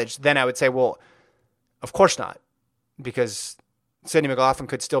college, then I would say, well, of course not, because Sidney McLaughlin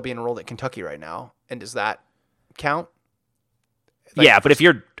could still be enrolled at Kentucky right now, and does that count? Yeah, but if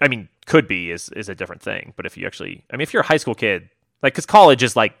you're, I mean, could be is a different thing. But if you actually, I mean, if you're a high school kid, like, because college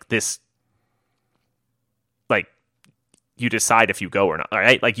is like this, like, you decide if you go or not, all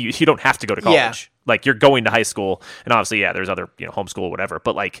right? Like, you don't have to go to college. Yeah. Like, you're going to high school, and obviously, yeah, there's other, homeschool, whatever.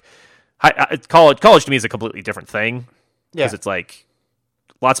 But like, college to me is a completely different thing because it's like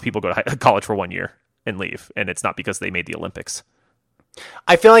lots of people go to college for 1 year and leave, and it's not because they made the Olympics.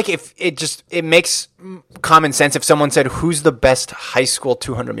 I feel like if it makes common sense if someone said, who's the best high school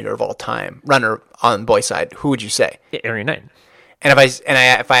 200 meter of all time runner on boys side, who would you say? Yeah, Aaron Knighton. And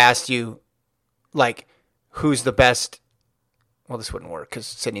if I asked you, like, who's the best? Well, this wouldn't work because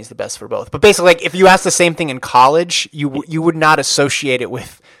Sydney's the best for both. But basically, like, if you asked the same thing in college, you would not associate it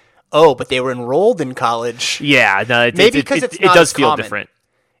with, oh, but they were enrolled in college. Yeah, no, it not does as feel common. different.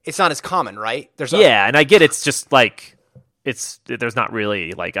 It's not as common, right? Yeah, and I get it's just like there's not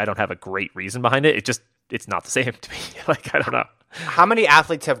really like I don't have a great reason behind it. It's not the same to me. Like, I don't know. How many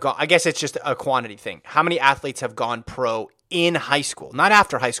athletes have gone? I guess it's just a quantity thing. How many athletes have gone pro in high school? Not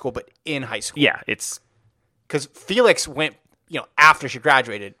after high school, but in high school. Yeah, it's because Felix went, after she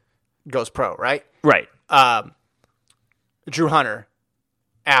graduated, goes pro, right? right. Drew Hunter,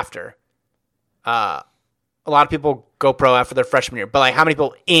 after. A lot of people go pro after their freshman year, but like, how many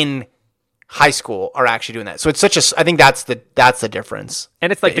people in high school are actually doing that? So it's I think that's the difference.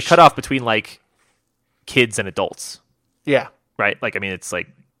 And it's like the cutoff between like kids and adults, Yeah. right? Like, I mean, it's like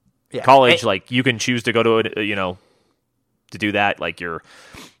Yeah. college, like you can choose to go to it, to do that. Like, you're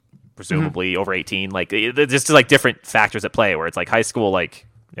presumably over 18. Like, there's just like different factors at play where it's like high school, like,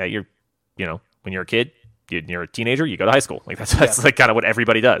 yeah, you're, when you're a kid, you're a teenager, you go to high school. Like, that's like kind of what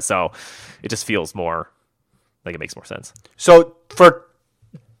everybody does. So it just feels more like it makes more sense. So to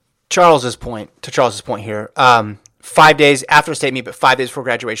Charles's point here, 5 days after a state meet, but 5 days before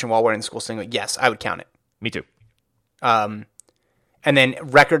graduation while we're in school single, yes, I would count it. Me too. And then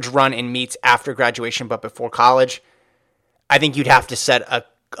records run in meets after graduation but before college, I think you'd have to set a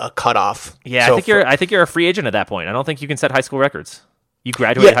cutoff. Yeah, So I think you're a free agent at that point. I don't think you can set high school records. You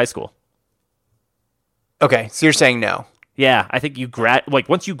graduate high school. Okay, so you're saying no. Yeah, I think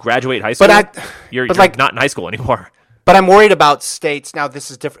once you graduate high school, you're like- not in high school anymore. But I'm worried about states. Now, this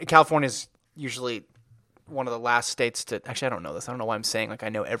is different. California's usually one of the last states to... Actually, I don't know this. I don't know why I'm saying like I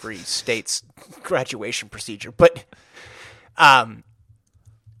know every state's graduation procedure. But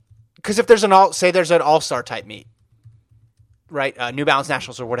because if there's an all-star type meet, right? New Balance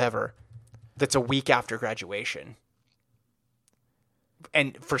Nationals or whatever, that's a week after graduation.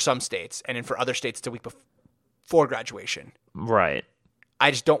 And for some states, and then for other states, it's a week before graduation. Right.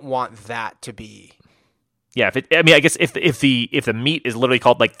 I just don't want that to be... Yeah, I guess if the meet is literally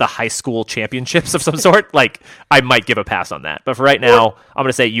called like the high school championships of some sort, like I might give a pass on that. But for right now, I'm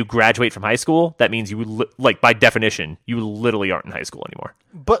gonna say you graduate from high school. That means you like by definition you literally aren't in high school anymore.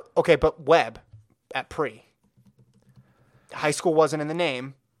 But Webb at pre high school wasn't in the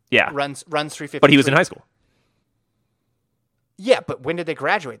name. Yeah, runs 350. but he was in high school. Yeah, but when did they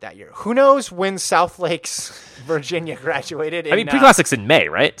graduate that year? Who knows when South Lakes, Virginia graduated? I mean, pre-classic's in May,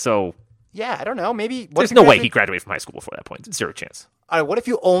 right? So. Yeah, I don't know. Maybe There's no way he graduated from high school before that point. Zero chance. All right, what if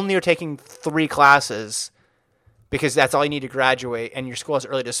you only are taking 3 classes because that's all you need to graduate, and your school has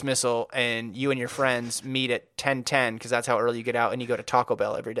early dismissal, and you and your friends meet at 10:10 because that's how early you get out, and you go to Taco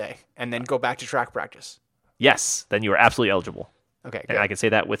Bell every day, and then go back to track practice? Yes, then you are absolutely eligible. Okay, and good. I can say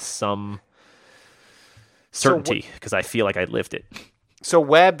that with some certainty because I feel like I lived it. So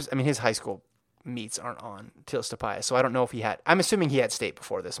Webb's, I mean, his high school meets aren't on Teos Tapia, so I don't know if he had. I'm assuming he had state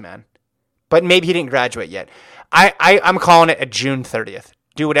before this, man. But maybe he didn't graduate yet. I'm calling it a June 30th.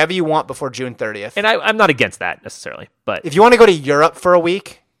 Do whatever you want before June 30th. And I'm not against that necessarily. But if you want to go to Europe for a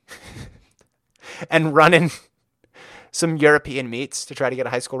week and run in some European meets to try to get a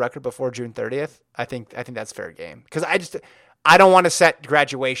high school record before June 30th, I think that's fair game. Because I don't want to set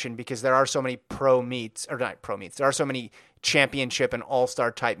graduation because there are so many pro meets, or not pro meets. There are so many championship and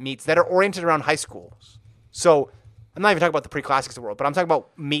all-star type meets that are oriented around high schools. So I'm not even talking about the pre-classics of the world, but I'm talking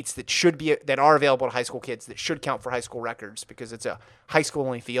about meets that are available to high school kids that should count for high school records because it's a high school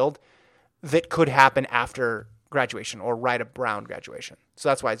only field that could happen after graduation or right around graduation. So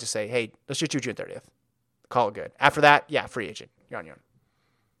that's why I just say, hey, let's just do June 30th. Call it good. After that, yeah, free agent. You're on your own.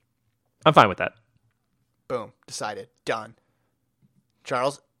 I'm fine with that. Boom. Decided. Done.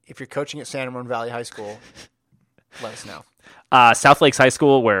 Charles, if you're coaching at San Ramon Valley High School, let us know. South Lakes High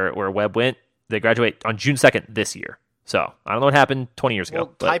School, where Webb went, they graduate on June 2nd this year. So I don't know what happened 20 years ago.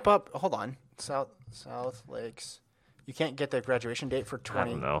 Well, type up. Hold on. South Lakes. You can't get the graduation date for 20.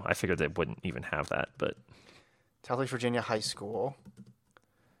 I don't know. I figured they wouldn't even have that, but South Lakes, Virginia High School,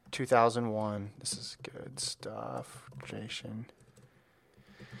 2001. This is good stuff. Graduation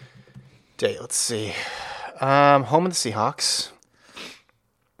date. Let's see. Home of the Seahawks.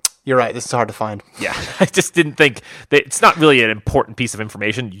 You're right. This is hard to find. yeah, I just didn't think that it's not really an important piece of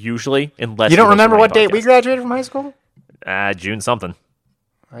information usually, unless You don't listen to remember any what date we podcast. graduated from high school? June something.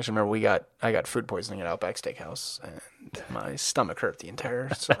 I actually remember I got food poisoning at Outback Steakhouse, and my stomach hurt the entire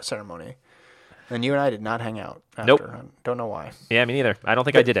ceremony. And you and I did not hang out after. Nope. I don't know why. Yeah, me neither. I don't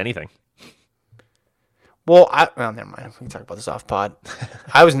think I did anything. Well, never mind. We can talk about this off pod.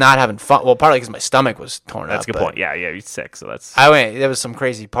 I was not having fun. Well, partly because my stomach was torn up. That's a good but point. Yeah, you're sick, so that's There was some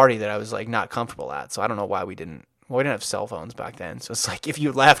crazy party that I was like not comfortable at, so I don't know why we didn't. Well, we didn't have cell phones back then, so it's like if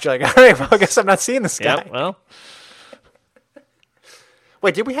you left, you're like, all right, well, I guess I'm not seeing this guy. yeah. Well,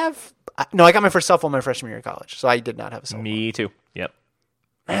 Wait, did we have? No, I got my first cell phone my freshman year of college, so I did not have a cell phone. me too. Yep.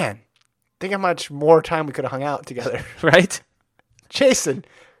 Man, think how much more time we could have hung out together. Right. Jason,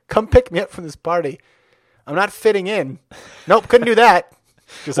 come pick me up from this party. I'm not fitting in. Nope, couldn't do that.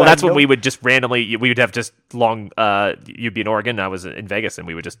 Well, that's when we would just randomly. We would have just long. You'd be in Oregon, I was in Vegas, and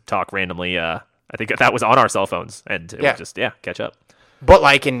we would just talk randomly. I think that was on our cell phones, and it Yeah. would just catch up. But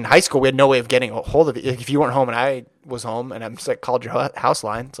like in high school, we had no way of getting a hold of it. If you weren't home and I was home, and I'm just like called your house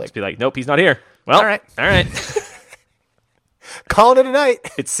line, it's like Be like, nope, he's not here. Well, All right. calling it a night.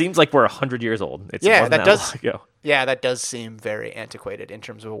 It seems like we're 100 years old. It Yeah, wasn't that does- long ago. Yeah, that does seem very antiquated in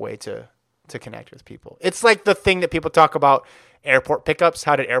terms of a way to connect with people. It's like the thing that people talk about airport pickups.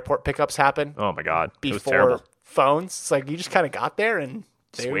 How did airport pickups happen Oh my god, it was before terrible. phones? It's like you just kind of got there and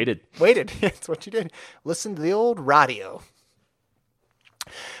Just waited. Waited. That's what you did. Listen to the old radio.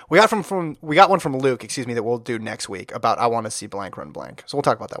 We got one from Luke, that we'll do next week about I want to see blank run blank. So we'll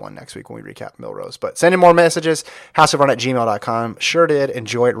talk about that one next week when we recap Milrose. But send in more messages, houseofrun@gmail.com. Sure did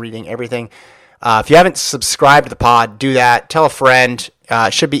enjoy reading everything. If you haven't subscribed to the pod, do that. Tell a friend.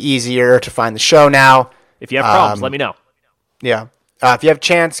 It should be easier to find the show now. If you have problems, let me know. Yeah. If you have a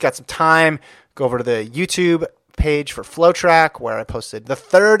chance, got some time, go over to the YouTube page for Flow Track, where I posted the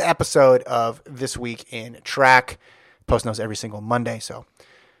 3rd episode of This Week in Track. Post those every single Monday, so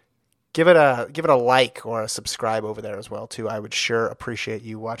give it a like or a subscribe over there as well too. I would sure appreciate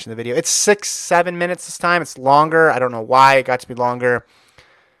you watching the video. It's 6-7 minutes this time. It's longer. I don't know why it got to be longer.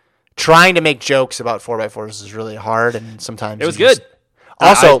 Trying to make jokes about 4x4s is really hard, and sometimes It was you just- good.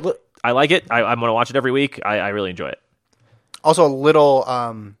 Also, I like it. I'm going to watch it every week. I really enjoy it. Also, a little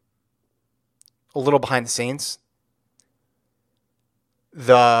behind the scenes.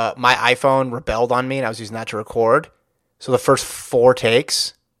 My iPhone rebelled on me, and I was using that to record. So the first 4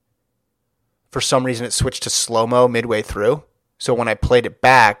 takes, for some reason, it switched to slow-mo midway through. So when I played it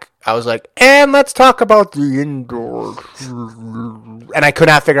back, I was like, and let's talk about the indoors. And I could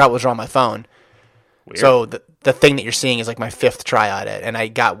not figure out what was wrong with my phone. Weird. So the thing that you're seeing is like my 5th try at it, and I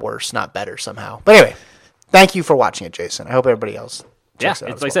got worse, not better somehow. But anyway, thank you for watching it, Jason. I hope everybody else Yeah, checks it out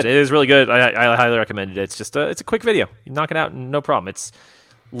it's, as like I well, said, too. it is really good. I highly recommend it. It's just it's a quick video. You knock it out, no problem. It's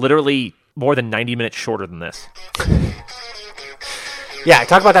literally more than 90 minutes shorter than this. Yeah,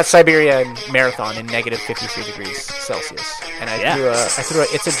 talk about that Siberia marathon in negative 53 degrees Celsius. And I threw a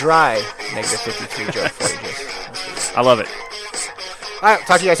it's a dry negative 53 joke for you, Jason. I love it. All right,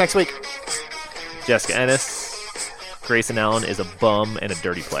 talk to you guys next week. Jessica Ennis, Grayson Allen is a bum and a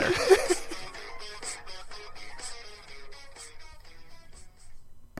dirty player.